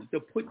people to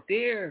put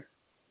their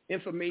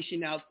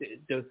information out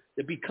there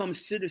to become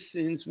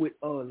citizens with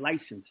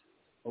licenses.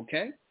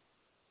 Okay?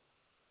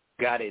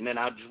 Got it. And then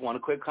I just want a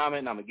quick comment,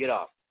 and I'm going to get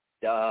off.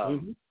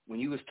 When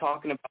you was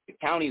talking about the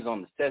counties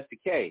on the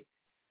Sesta,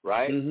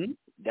 right?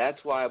 That's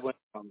why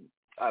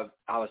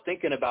I was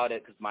thinking about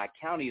it because my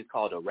county is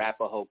called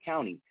Arapahoe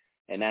County.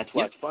 And that's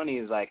what's funny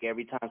is like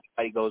every time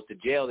somebody goes to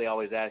jail, they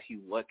always ask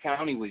you, what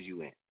county was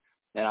you in?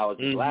 And I was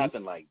just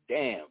laughing like,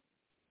 damn.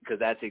 because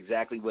that's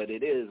exactly what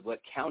it is.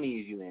 What county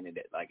is you in? And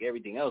like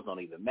everything else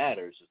don't even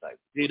matter. It's just like,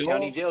 what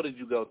county jail did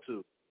you go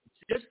to?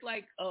 Just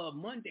like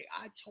Monday,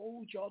 I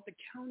told y'all the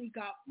county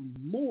got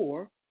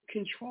more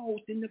control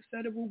than the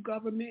federal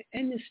government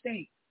and the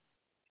state.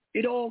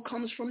 It all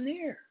comes from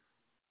there.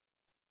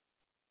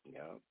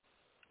 Yeah,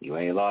 you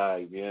ain't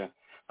lying, yeah.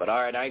 But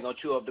all right, I ain't gonna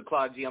chew up the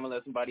clock, G. I'm gonna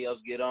let somebody else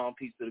get on.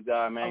 Peace to the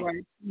God, man. All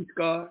right, peace,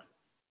 God.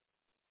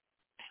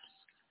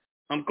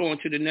 I'm going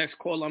to the next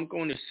call. I'm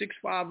going to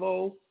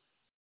 650-323.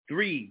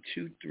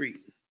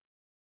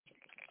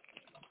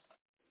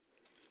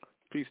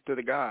 Peace to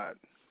the God.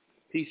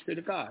 Peace to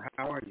the God.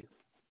 How are you?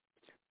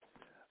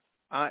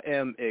 I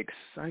am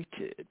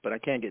excited, but I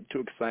can't get too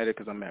excited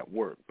because I'm at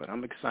work. But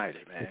I'm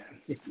excited, man.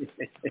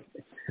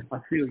 I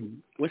feel you.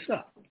 What's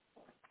up?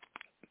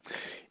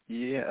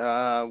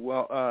 Yeah,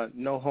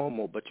 no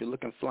homo, but you're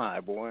looking fly,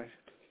 boy.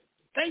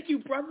 Thank you,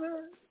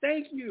 brother.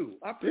 Thank you.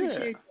 I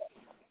appreciate that.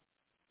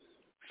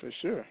 For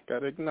sure.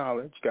 Gotta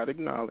acknowledge.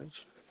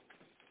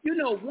 You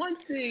know, one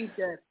thing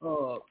that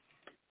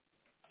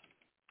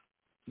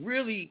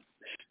really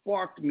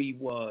sparked me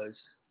was,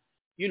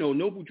 you know,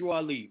 Noble Drew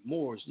Ali,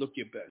 Moors, look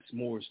your best.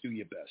 Moors, do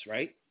your best,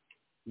 right?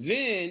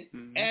 Then,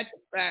 at the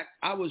fact,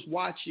 I was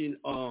watching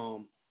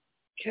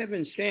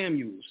Kevin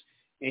Samuels,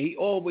 and he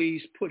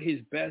always put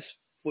his best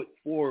foot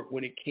forward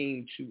when it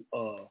came to,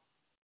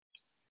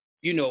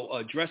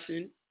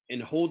 dressing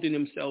and holding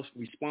himself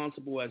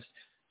responsible as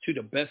to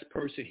the best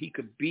person he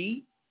could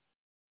be.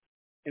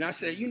 And I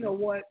said, you know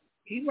what?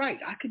 He's right.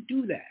 I could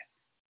do that.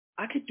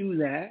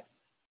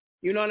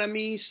 You know what I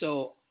mean?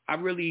 So I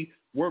really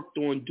worked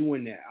on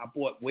doing that. I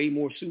bought way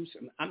more suits.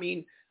 I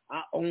mean,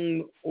 I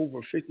own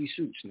over 50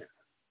 suits now,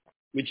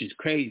 which is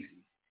crazy.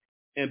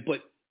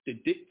 But the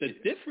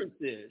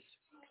difference is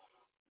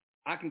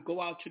I can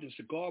go out to the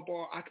cigar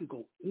bar. I can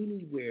go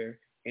anywhere,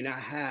 and I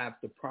have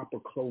the proper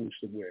clothes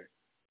to wear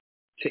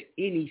to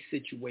any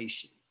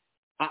situation.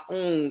 I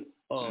own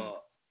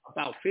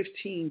about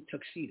 15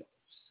 tuxedos,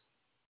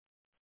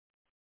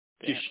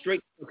 just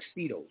straight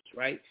tuxedos,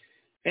 right?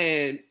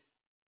 And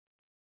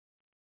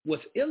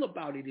what's ill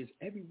about it is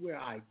everywhere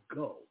I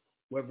go,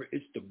 whether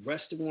it's the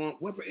restaurant,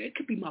 whether it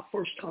could be my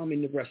first time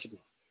in the restaurant,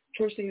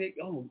 first thing they,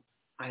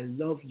 I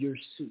love your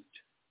suit.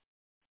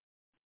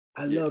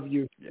 I love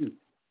your suit.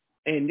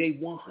 And they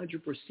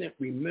 100%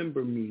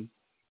 remember me,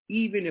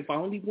 even if I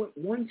only went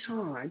one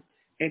time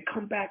and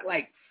come back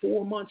like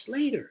 4 months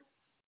later.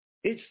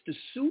 It's the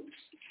suits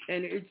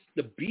and it's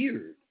the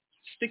beard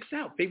sticks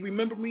out. They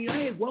remember me.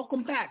 Hey,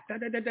 welcome back. Da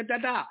da da da da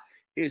da.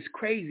 It's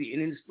crazy,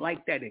 and it's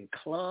like that in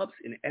clubs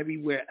and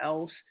everywhere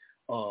else.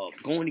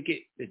 Going to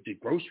get the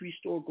grocery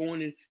store, going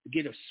to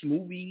get a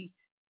smoothie,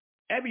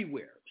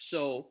 everywhere.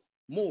 So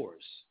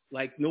Moors,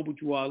 like Noble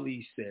Drew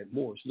Ali said,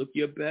 Moors, look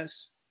your best.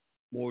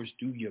 Moors,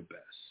 do your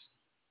best.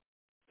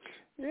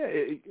 Yeah,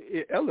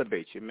 it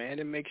elevates you, man.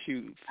 It makes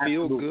you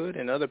feel good,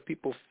 and other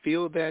people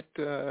feel that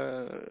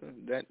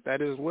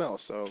that as well.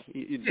 So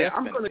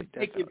I'm going to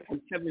take it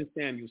from Kevin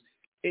Samuels.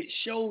 It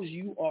shows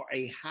you are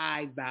a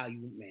high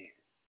value man,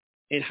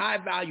 and high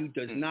value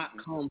does not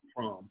come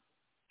from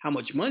how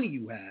much money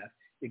you have.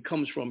 It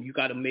comes from you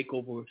got to make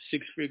over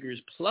 6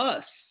 figures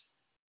plus.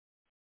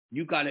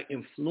 You got to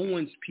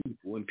influence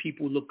people, and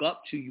people look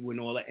up to you and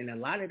all that. And a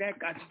lot of that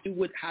got to do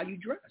with how you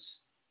dress.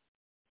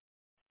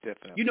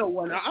 Definitely. You know,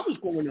 when I was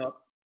growing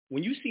up,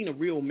 when you seen a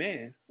real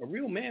man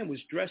was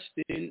dressed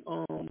in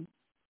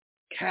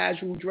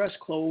casual dress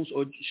clothes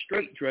or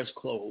straight dress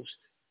clothes.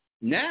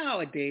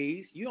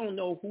 Nowadays, you don't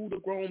know who the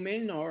grown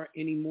men are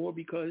anymore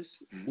because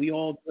we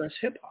all dress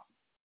hip hop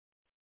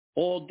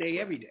all day,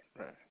 every day.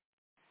 Right.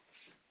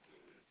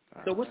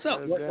 So what's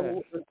up?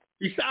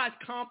 Besides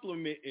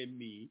complimenting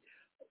me,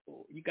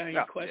 you got any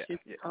questions,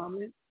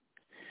 comments?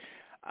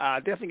 I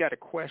definitely got a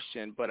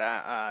question, but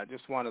I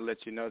just want to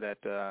let you know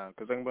that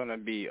because I'm going to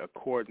be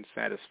according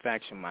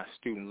satisfaction my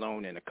student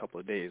loan in a couple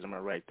of days. I'm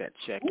going to write that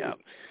check out.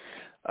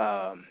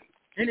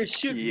 And it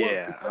should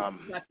work because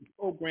you got the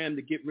program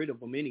to get rid of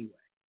them anyway.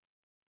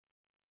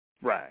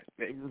 Right,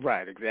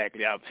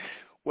 exactly.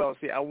 Well,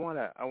 see, I want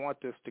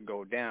this to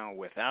go down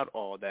without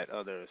all that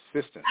other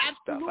assistance and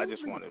stuff. I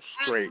just want to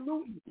straight,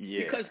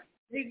 because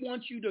they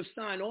want you to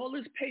sign all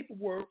this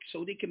paperwork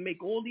so they can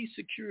make all these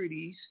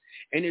securities,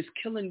 and it's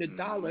killing the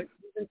dollar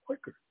even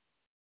quicker.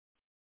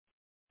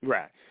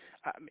 Right.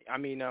 I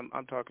mean, I'm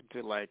talking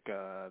to like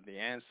the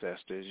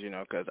ancestors, you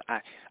know, because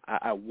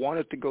I want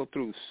it to go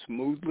through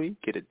smoothly,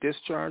 get a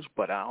discharge,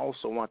 but I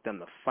also want them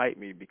to fight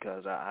me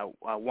because I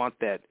want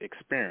that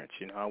experience,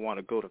 you know. I want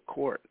to go to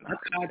court,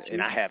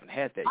 and I haven't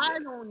had that yet. I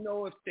don't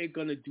know if they're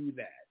going to do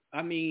that.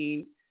 I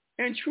mean,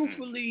 and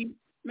truthfully,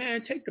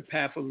 man, take the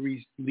path of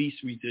least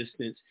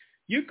resistance.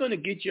 You're going to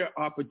get your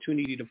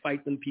opportunity to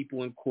fight them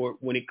people in court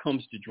when it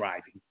comes to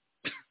driving.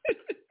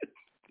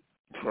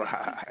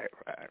 Right.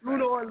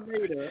 Sooner or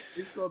later,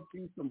 it's going to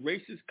be some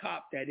racist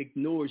cop that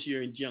ignores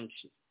your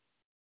injunction.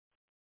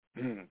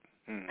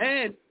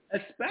 And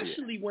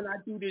especially when I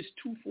do this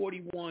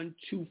 241,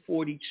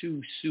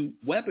 242 suit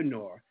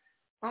webinar,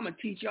 I'm going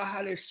to teach y'all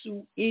how to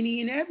sue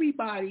any and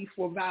everybody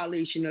for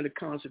violation of the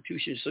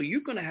Constitution. So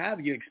you're going to have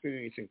your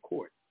experience in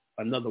court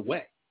another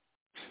way.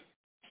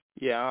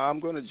 Yeah, I'm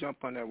going to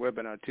jump on that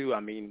webinar too. I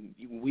mean,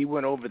 we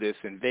went over this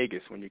in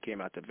Vegas when you came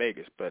out to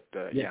Vegas, but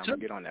yeah, I'm going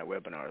to get on that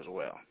webinar as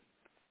well.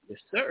 Yes,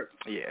 sir.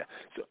 Yeah.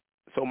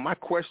 So my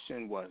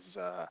question was,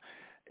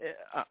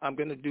 I'm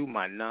going to do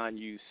my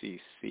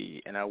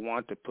non-UCC, and I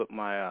want to put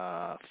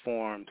my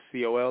form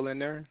COL in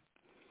there.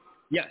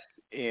 Yes.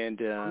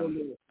 And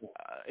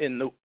in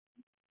the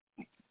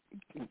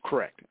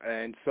correct.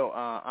 And so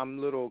I'm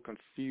a little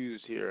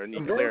confused here. I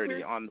need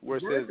clarity on where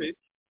it says.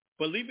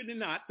 Believe it or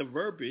not, the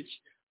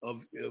verbiage of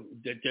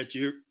that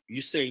you're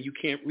saying you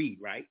can't read,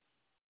 right?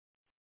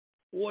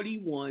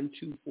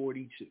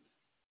 41-242.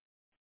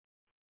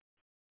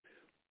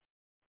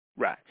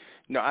 Right.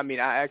 No, I mean,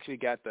 I actually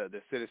got the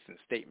citizen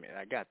statement.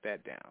 I got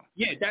that down.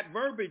 Yeah, that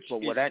verbiage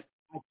I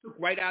took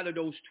right out of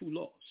those two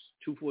laws,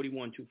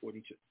 241,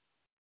 242.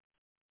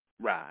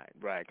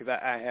 Right, because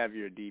I have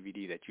your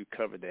DVD that you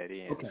covered that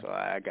in, okay. So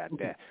I got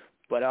that.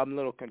 But I'm a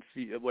little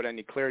confused. What I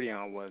need clarity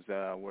on was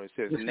where it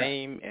says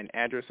name and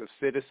address of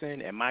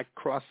citizen. Am I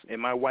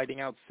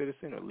whiting out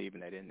citizen or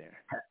leaving that in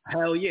there?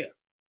 Hell yeah.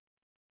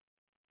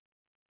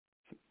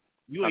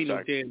 You ain't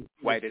no damn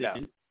white it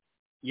out.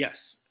 Yes.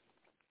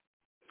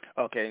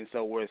 Okay, and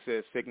so where it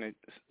says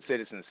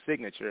citizen's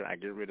signature, I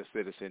get rid of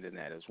citizen in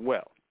that as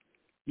well.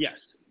 Yes.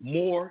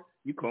 More,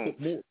 you can put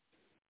more.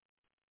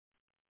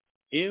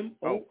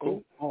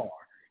 MOOR.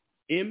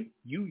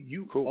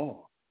 MUUR.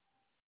 Cool.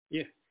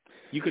 Yeah.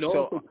 You could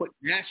also put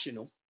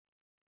national,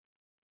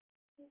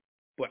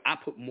 but I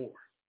put more.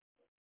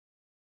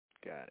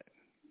 Got it.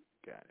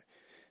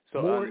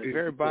 So more on the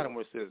very bottom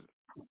where it says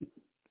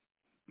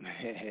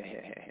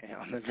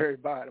on the very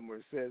bottom where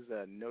it says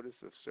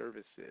notice of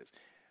services.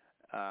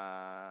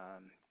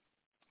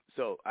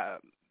 So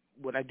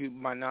when I do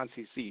my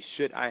non-CC,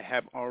 should I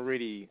have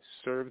already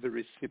served the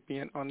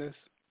recipient on this?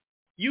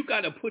 You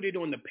got to put it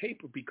on the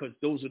paper because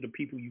those are the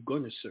people you're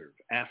going to serve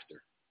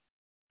after.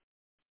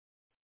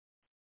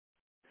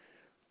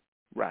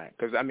 Right,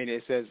 because, I mean,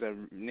 it says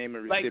name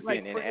of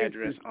recipient and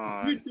address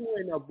on... If you're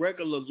doing a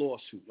regular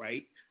lawsuit,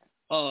 right,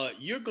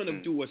 you're going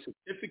to do a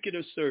certificate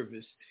of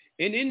service,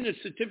 and in the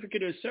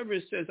certificate of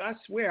service says, I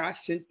swear I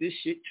sent this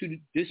shit to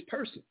this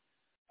person.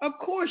 Of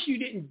course you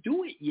didn't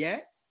do it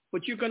yet,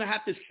 but you're going to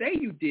have to say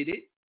you did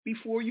it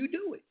before you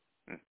do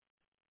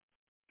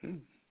it.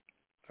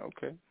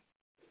 Okay.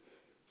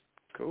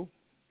 Cool.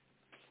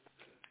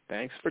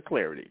 Thanks for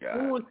clarity, guys.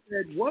 Someone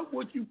said, what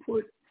would you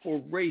put for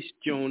race,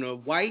 Jonah?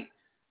 White?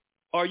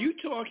 Are you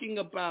talking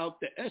about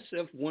the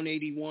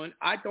SF-181?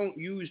 I don't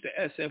use the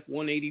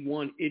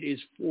SF-181. It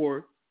is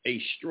for a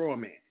straw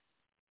man.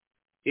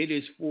 It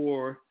is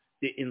for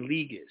the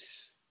illegus.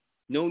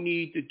 No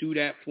need to do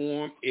that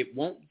form. It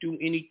won't do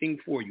anything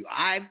for you.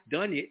 I've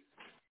done it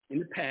in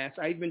the past.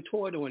 I even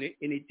taught on it,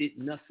 and it did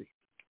nothing.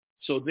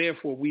 So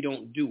therefore, we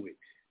don't do it.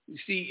 You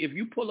see, if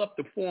you pull up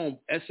the form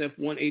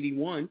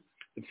SF-181,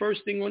 the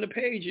first thing on the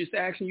page is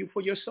asking you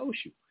for your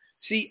social.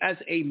 See, as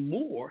a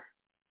Moor,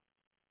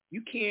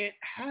 you can't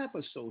have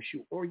a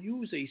social or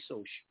use a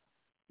social.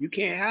 You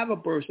can't have a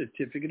birth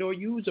certificate or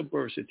use a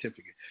birth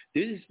certificate.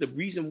 This is the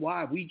reason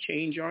why we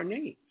change our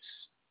names,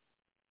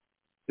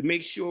 to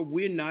make sure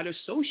we're not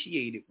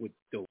associated with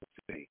those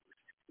things.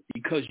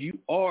 Because you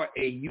are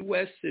a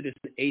U.S.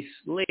 citizen, a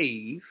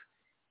slave,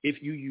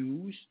 if you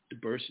use the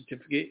birth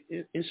certificate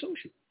and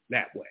social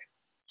that way.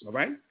 All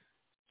right?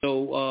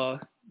 So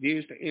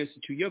there's the answer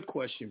to your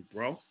question,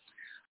 bro.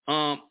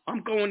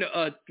 I'm going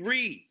to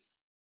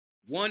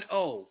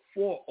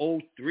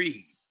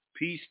 310-403.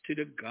 Peace to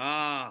the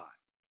God.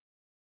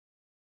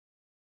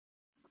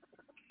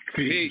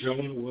 Peace,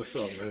 Jonah. What's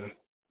up, man?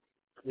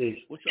 Peace.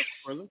 What's up,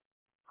 brother?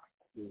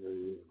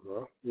 Yeah,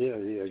 bro.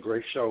 Yeah.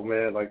 Great show,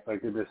 man. Like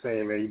you've been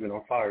saying, man, you've been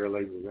on fire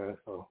lately, man.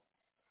 So,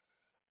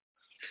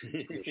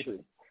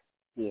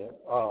 yeah.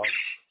 So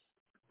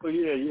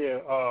yeah.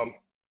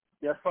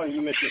 That's funny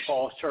you mentioned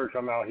Falls Church.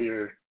 I'm out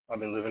here. I've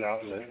been living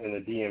out in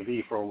the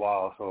DMV for a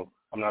while, so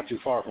I'm not too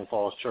far from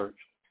Falls Church.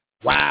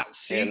 Wow.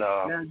 See, and,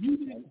 now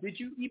did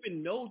you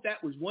even know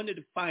that was one of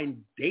the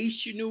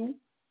foundational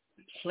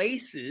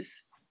places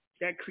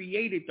that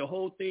created the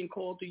whole thing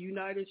called the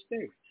United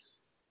States?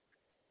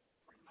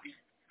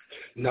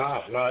 No,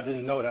 I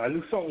didn't know that. I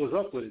knew something was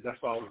up with it.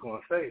 That's what I was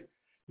going to say.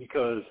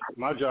 Because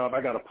my job,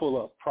 I got to pull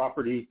up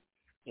property,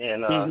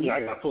 and I got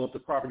to pull up the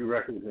property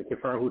records and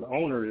confirm who the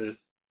owner is.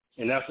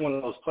 And that's one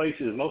of those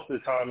places. Most of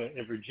the time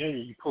in Virginia,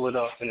 you pull it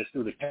up and it's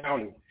through the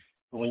county.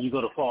 But when you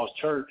go to Falls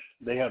Church,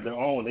 they have their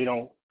own.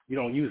 You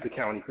don't use the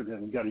county for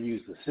them. You got to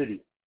use the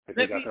city.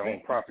 They got their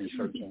own property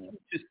search in it.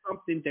 It's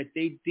something that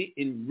they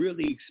didn't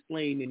really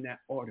explain in that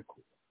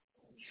article.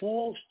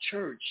 Falls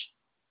Church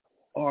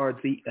are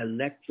the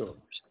electors.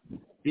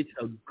 It's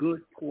a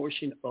good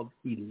portion of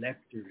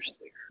electors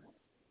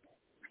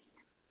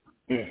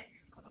there.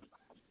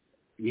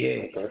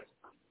 Yeah. Okay.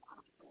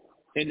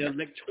 And the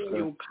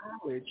electoral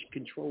college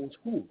controls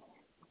who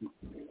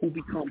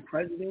become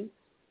president,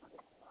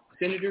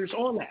 senators,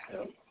 all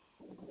that.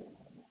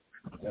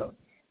 Yep.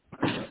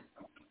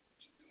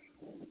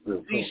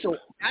 See, so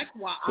that's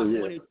why I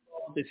wanted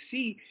y'all to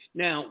see.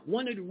 Now,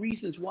 one of the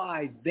reasons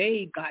why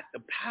they got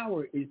the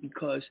power is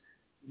because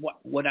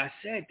what I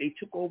said, they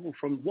took over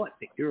from what?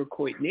 The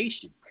Iroquois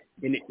Nation.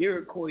 And the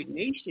Iroquois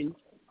Nation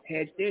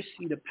had their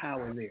seat of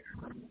power there.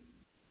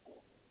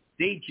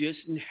 They just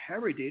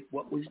inherited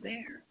what was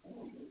there.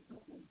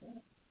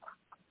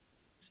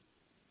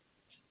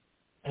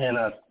 And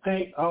I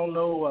think, I don't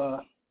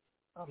know,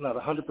 I'm not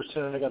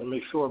 100%, I got to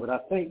make sure, but I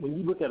think when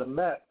you look at a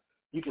map,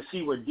 you can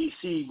see where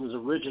D.C. was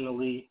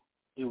originally,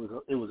 it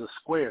was a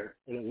square,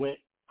 and it went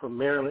from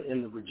Maryland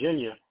into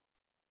Virginia.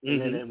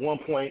 And then at one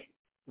point,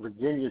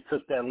 Virginia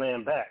took that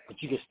land back.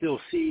 But you can still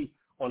see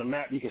on the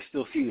map, you can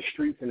still see the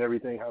streets and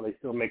everything, how they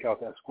still make out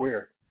that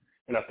square.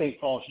 And I think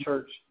Falls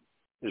Church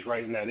is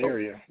right in that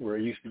area where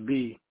it used to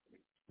be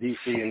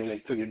D.C., and then they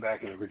took it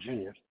back into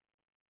Virginia.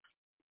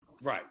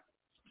 Right.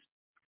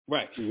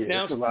 Right. So yeah,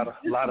 now, it's a lot of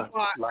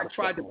I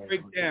tried to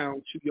break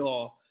down to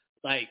y'all,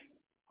 like,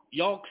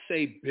 y'all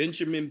say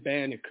Benjamin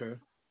Banneker,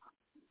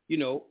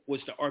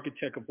 was the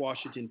architect of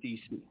Washington,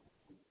 D.C.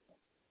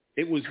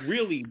 It was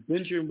really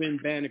Benjamin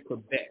Banneker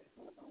Beck,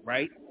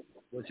 right,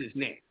 was his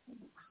name.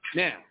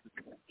 Now,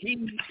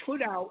 he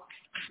put out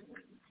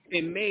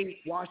and made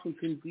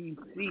Washington,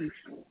 D.C.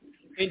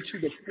 into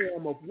the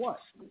form of what?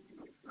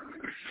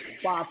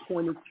 A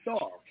 5-pointed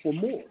star for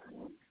more.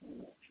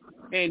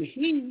 And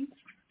he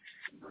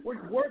was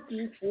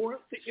working for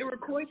the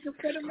Iroquois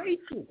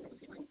Confederation.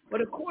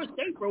 But of course,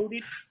 they wrote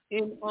it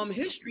in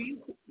history.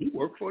 He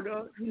worked for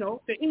the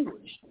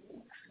English.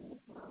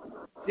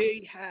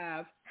 They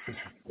have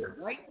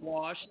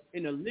whitewashed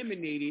and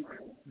eliminated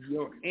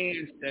your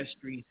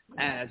ancestries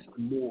as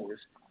Moors,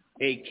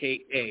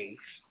 a.k.a.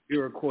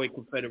 Iroquois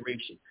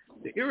Confederation.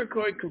 The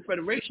Iroquois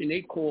Confederation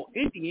they call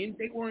Indians.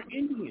 They weren't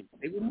Indians.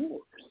 They were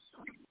Moors.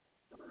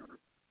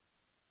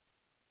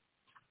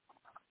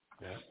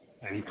 Yeah.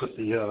 And he put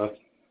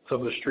some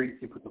of the streets,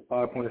 he put the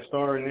 5-pointed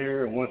star in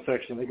there. In one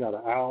section, they got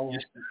an owl. You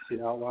see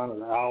the outline of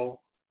the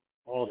owl,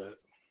 all that.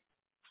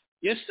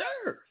 Yes,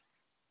 sir.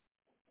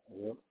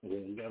 Yep. Yeah,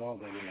 you got all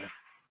that in there.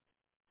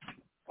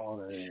 All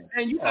that in there.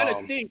 And you got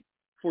to think,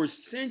 for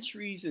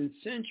centuries and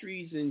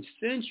centuries and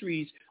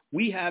centuries,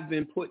 we have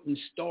been putting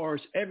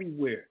stars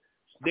everywhere.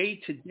 They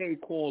today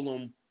call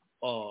them,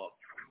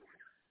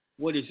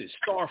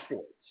 star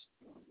forts.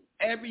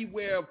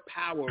 Everywhere of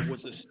power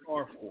was a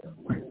star fort,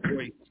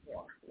 or a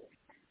star.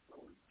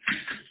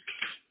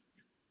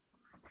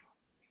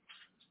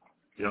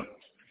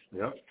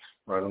 Yep.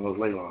 Right on those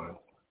ley lines.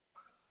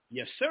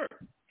 Yes, sir.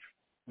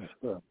 Yes,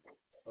 sir.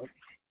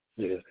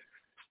 Yeah.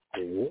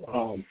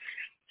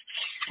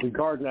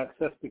 Regarding that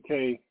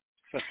SESTA-KV,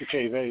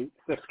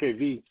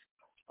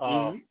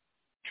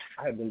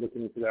 I had been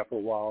looking into that for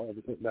a while.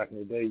 Ever since back in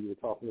the day, you were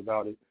talking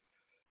about it.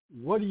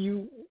 What do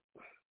you,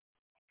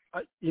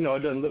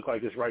 it doesn't look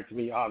like it's right to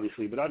me,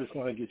 obviously, but I just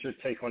want to get your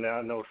take on that.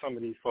 I know some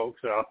of these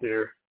folks are out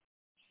there,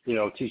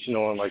 teaching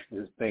on like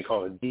this thing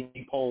called a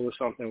D-poll or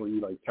something where you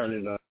like turn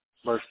in a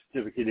birth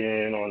certificate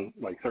in on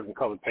like certain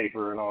colored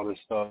paper and all this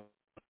stuff.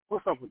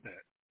 What's up with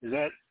that? Is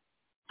that,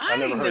 I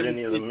never heard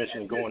any of the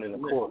mission going into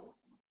court.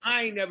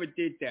 I never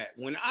did that.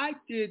 When I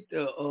did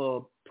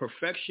the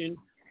perfection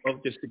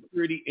of the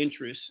security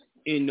interests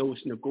in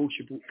those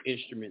negotiable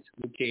instruments,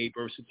 aka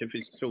birth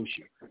certificate,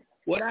 social,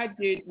 what I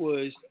did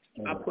was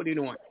I put it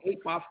on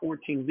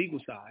 8x14 legal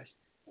size.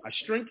 I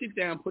shrinked it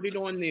down, put it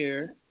on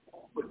there,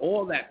 put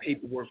all that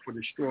paperwork for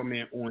the straw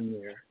man on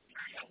there,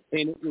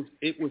 and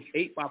it was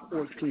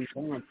 8x14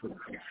 bond for them.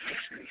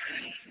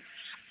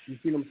 You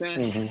see what I'm saying?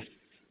 Mm-hmm.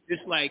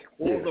 Just like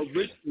all the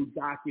original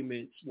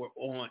documents were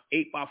on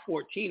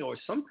 8x14 or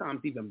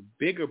sometimes even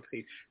bigger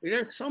paper. There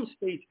are some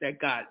states that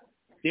got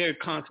their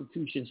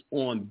constitutions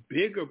on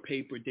bigger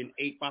paper than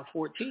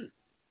 8x14,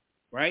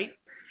 right?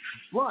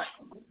 But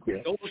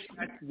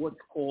that's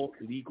what's called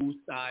legal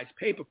size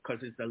paper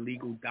because it's a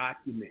legal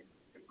document.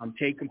 I'm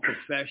taking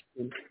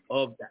possession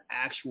of the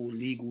actual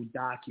legal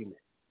document.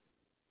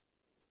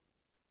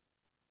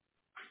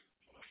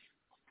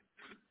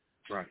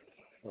 Right.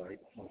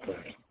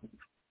 Okay.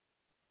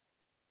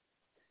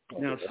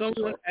 Now,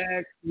 someone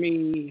asked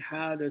me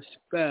how to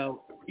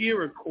spell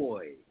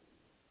Iroquois.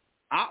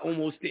 I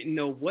almost didn't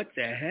know what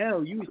the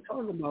hell you was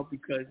talking about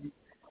because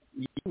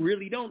you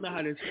really don't know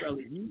how to spell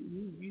it.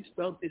 You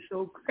spelled it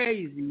so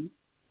crazy.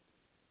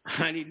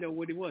 I didn't know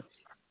what it was.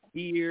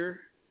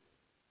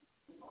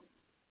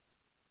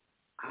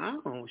 I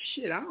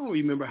don't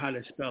remember how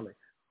to spell it.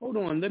 Hold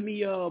on, let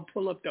me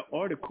pull up the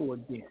article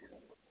again.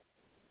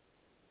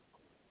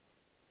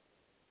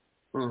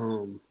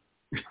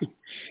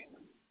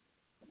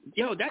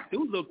 Yo, that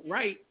do look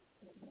right.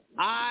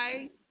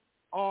 IROGUOIS.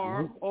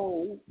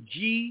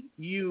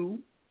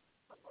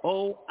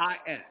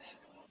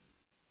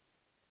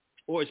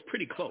 Or it's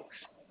pretty close.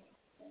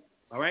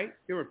 All right?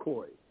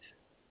 Iroquois.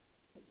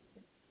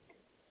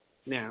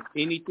 Now,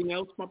 anything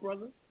else, my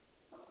brother?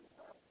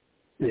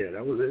 Yeah,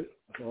 that was it.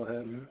 That's all I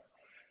had, man.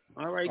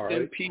 All right,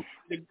 then. Peace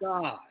to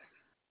God.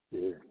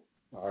 Yeah.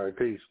 All right,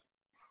 peace.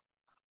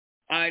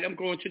 All right, I'm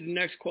going to the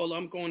next caller.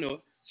 I'm going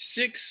to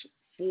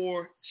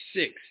 646-866.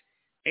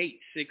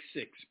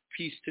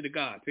 Peace to the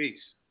God. Peace.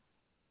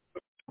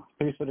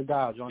 Peace to the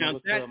God. Now,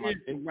 that is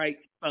the right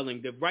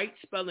spelling. The right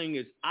spelling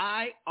is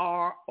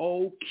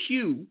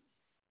IROQUOIS.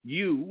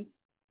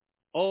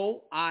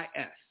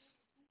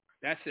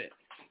 That's it.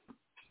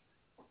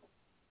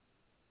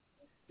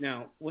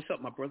 Now, what's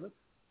up, my brother?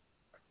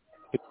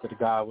 Peace to the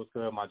God. What's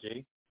good, my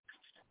G?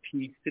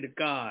 Peace to the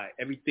God.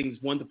 Everything's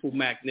wonderful,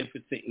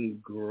 magnificent,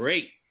 and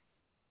great.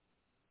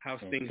 How's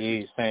things?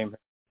 Indeed, same.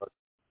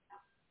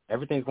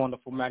 Everything's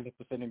wonderful,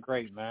 magnificent, and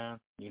great, man.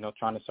 You know,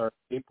 trying to serve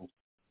people.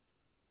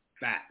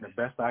 Fact. The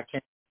best I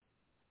can.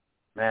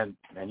 Man,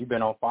 you've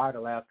been on fire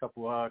the last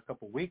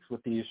couple weeks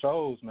with these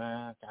shows,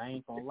 man. I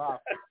ain't gonna lie.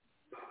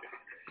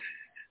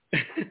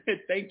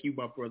 Thank you,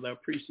 my brother. I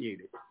appreciate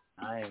it.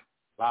 I ain't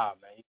gonna lie,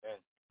 man.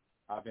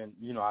 I've been,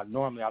 you know, I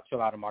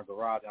chill out in my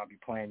garage and I'll be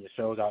playing your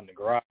shows out in the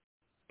garage.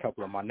 A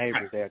couple of my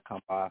neighbors there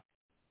come by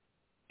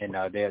and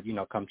they'll, you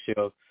know, come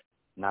chill.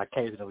 And I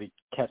occasionally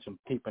catch them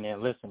peeping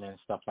in, listening and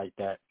stuff like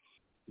that.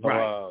 So,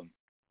 right.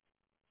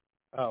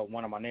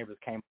 One of my neighbors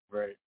came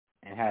over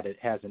and has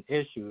an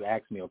issue,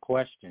 asked me a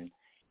question.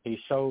 He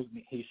shows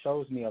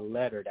me a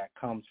letter that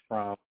comes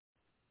from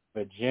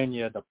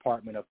Virginia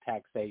Department of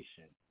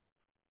Taxation.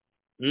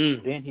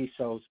 Then he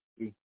shows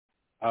me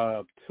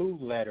 2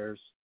 letters.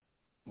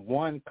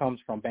 One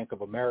comes from Bank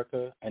of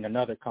America and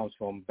another comes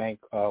from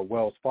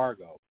Wells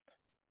Fargo.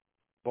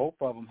 Both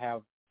of them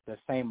have the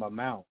same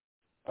amount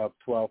of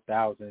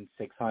 $12,600.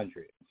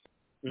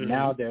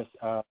 Now there's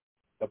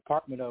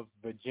Department of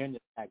Virginia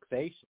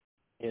Taxation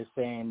is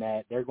saying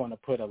that they're going to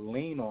put a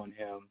lien on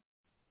him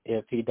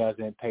if he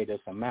doesn't pay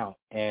this amount.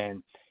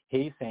 And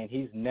he's saying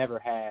he's never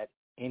had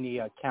any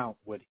account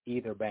with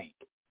either bank.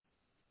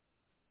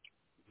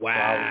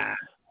 Wow.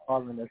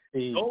 So to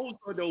see those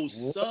are those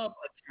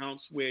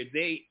sub-accounts where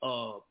they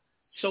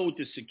sold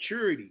the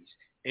securities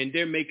and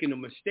they're making a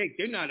mistake.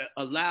 They're not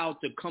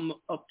allowed to come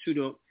up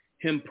to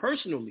him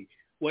personally.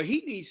 What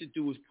he needs to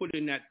do is put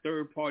in that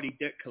third-party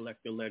debt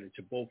collector letter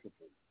to both of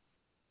them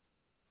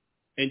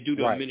and do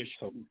the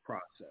administrative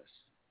process.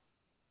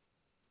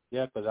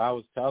 Yeah, because I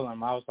was telling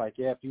him, I was like,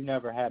 if you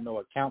never had no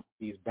account with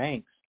these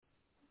banks,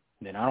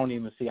 then I don't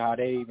even see how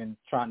they even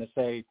trying to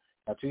say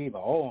that you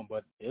even owe them,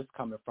 but it's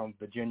coming from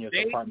Virginia's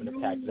Department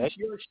of Taxation.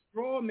 Your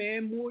straw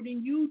man more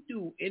than you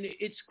do, and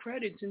it's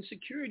credits and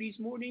securities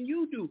more than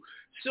you do.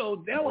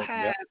 So they'll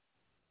have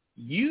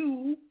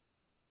you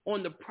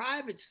on the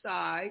private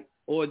side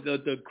or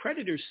the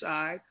creditor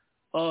side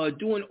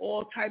doing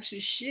all types of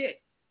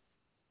shit.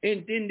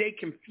 And then they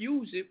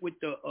confuse it with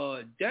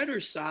the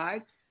debtor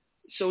side.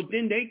 So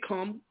then they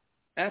come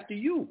after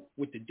you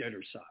with the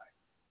debtor side.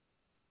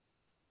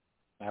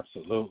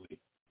 Absolutely.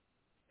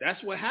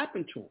 That's what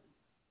happened to them.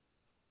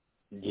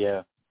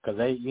 Yeah, because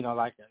they, you know,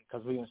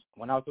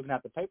 when I was looking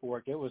at the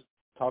paperwork, it was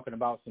talking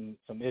about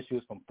some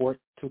issues from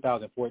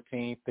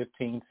 2014,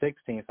 15,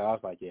 16. So I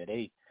was like,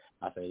 they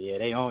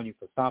own you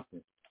for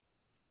something.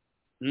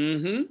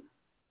 Mm-hmm.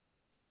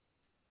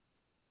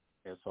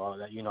 Yeah, so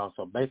that, you know,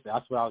 so basically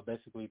that's what I was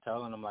basically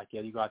telling them. Like,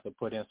 you got to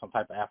put in some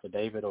type of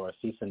affidavit or a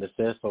cease and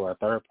desist or a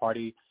third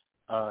party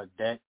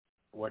debt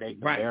where they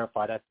can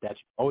verify that you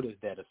owe this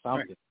debt or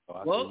something.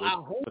 Right. So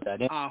I hope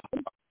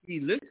he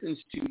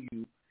listens to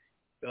you.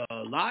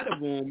 A lot of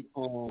them,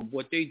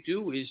 what they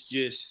do is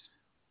just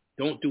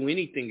don't do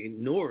anything,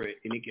 ignore it,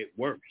 and it get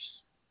worse.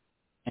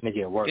 And it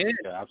get worse. Yeah,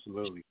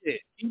 absolutely.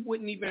 He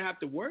wouldn't even have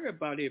to worry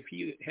about it if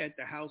he had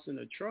the house in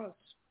a trust,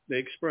 the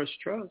express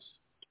trust.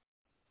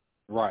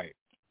 Right.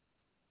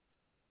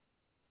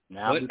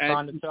 Now I'm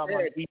trying to tell him.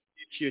 He's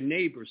your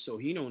neighbor, so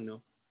he don't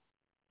know.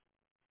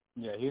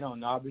 Yeah, he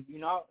don't know.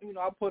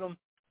 But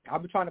I'll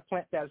be trying to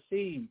plant that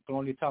seed, but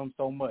only tell him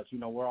so much. You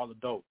know, we're all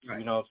adults. Right.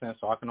 You know what I'm saying?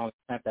 So I can only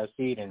plant that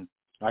seed, and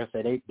like I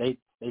said,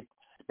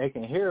 they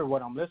can hear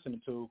what I'm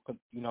listening to.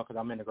 You know, because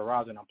I'm in the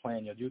garage and I'm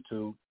playing your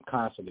YouTube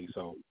constantly.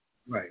 So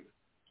right.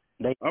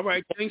 All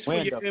right. Thanks for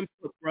your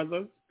input,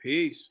 brother.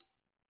 Peace.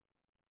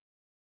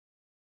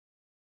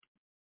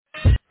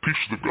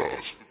 Peace to the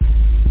gods.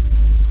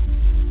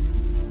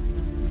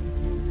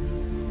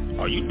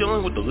 Are you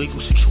dealing with the legal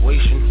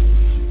situation?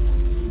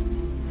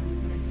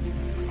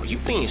 Are you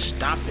being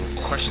stopped and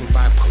questioned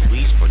by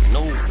police for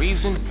no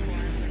reason?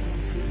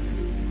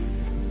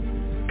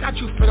 Got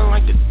you feeling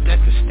like the deck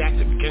is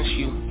stacked against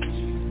you?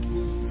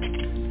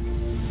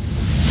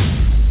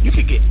 You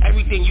can get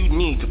everything you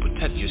need to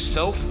protect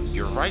yourself,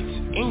 your rights,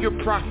 and your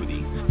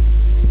property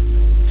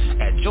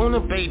at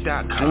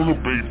JonahBay.com.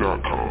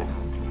 JonahBay.com.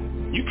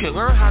 You can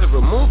learn how to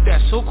remove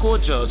that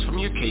so-called judge from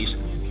your case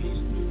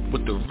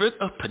with the writ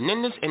of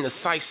penitence and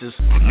assises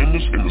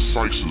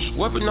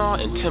webinar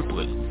and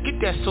template. Get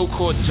that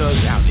so-called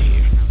judge out of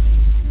here.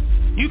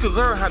 You can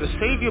learn how to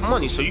save your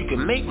money so you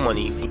can make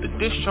money with the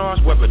Discharge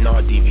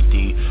Webinar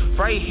DVD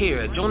right here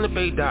at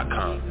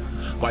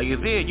JonahBay.com. While you're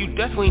there, you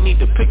definitely need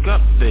to pick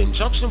up the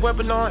injunction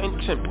webinar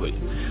and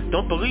template.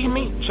 Don't believe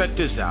me? Check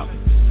this out.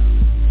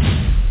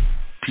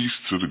 Peace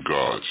to the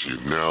gods.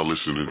 You're now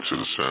listening to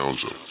the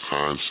sounds of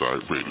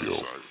Hindsight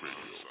Radio.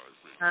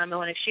 I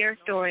want to share a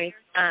story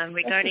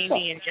regarding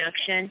the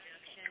injunction.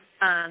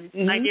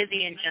 I did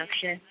the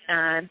injunction,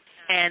 and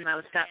I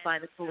was stopped by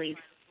the police.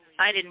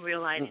 I didn't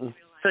realize.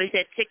 So he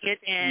said ticket,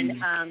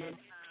 and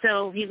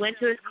so he went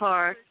to his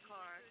car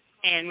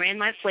and ran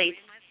my plates,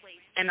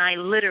 and I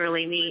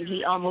literally mean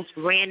he almost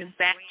ran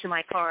back to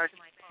my car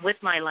with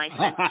my license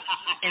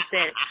and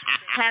said,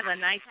 "Have a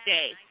nice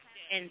day,"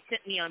 and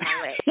sent me on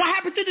my way. What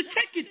happened to the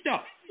ticket,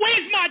 though?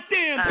 Where's my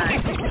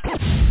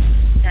damn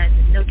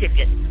no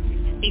ticket.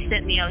 He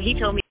sent me out. He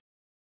told me.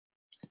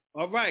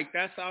 All right,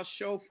 that's our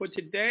show for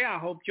today. I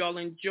hope y'all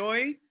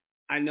enjoyed.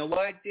 I know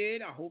I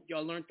did. I hope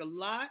y'all learned a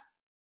lot.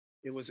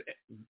 It was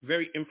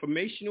very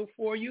informational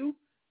for you.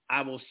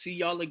 I will see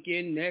y'all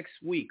again next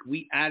week.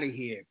 We out of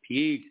here.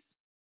 Peace.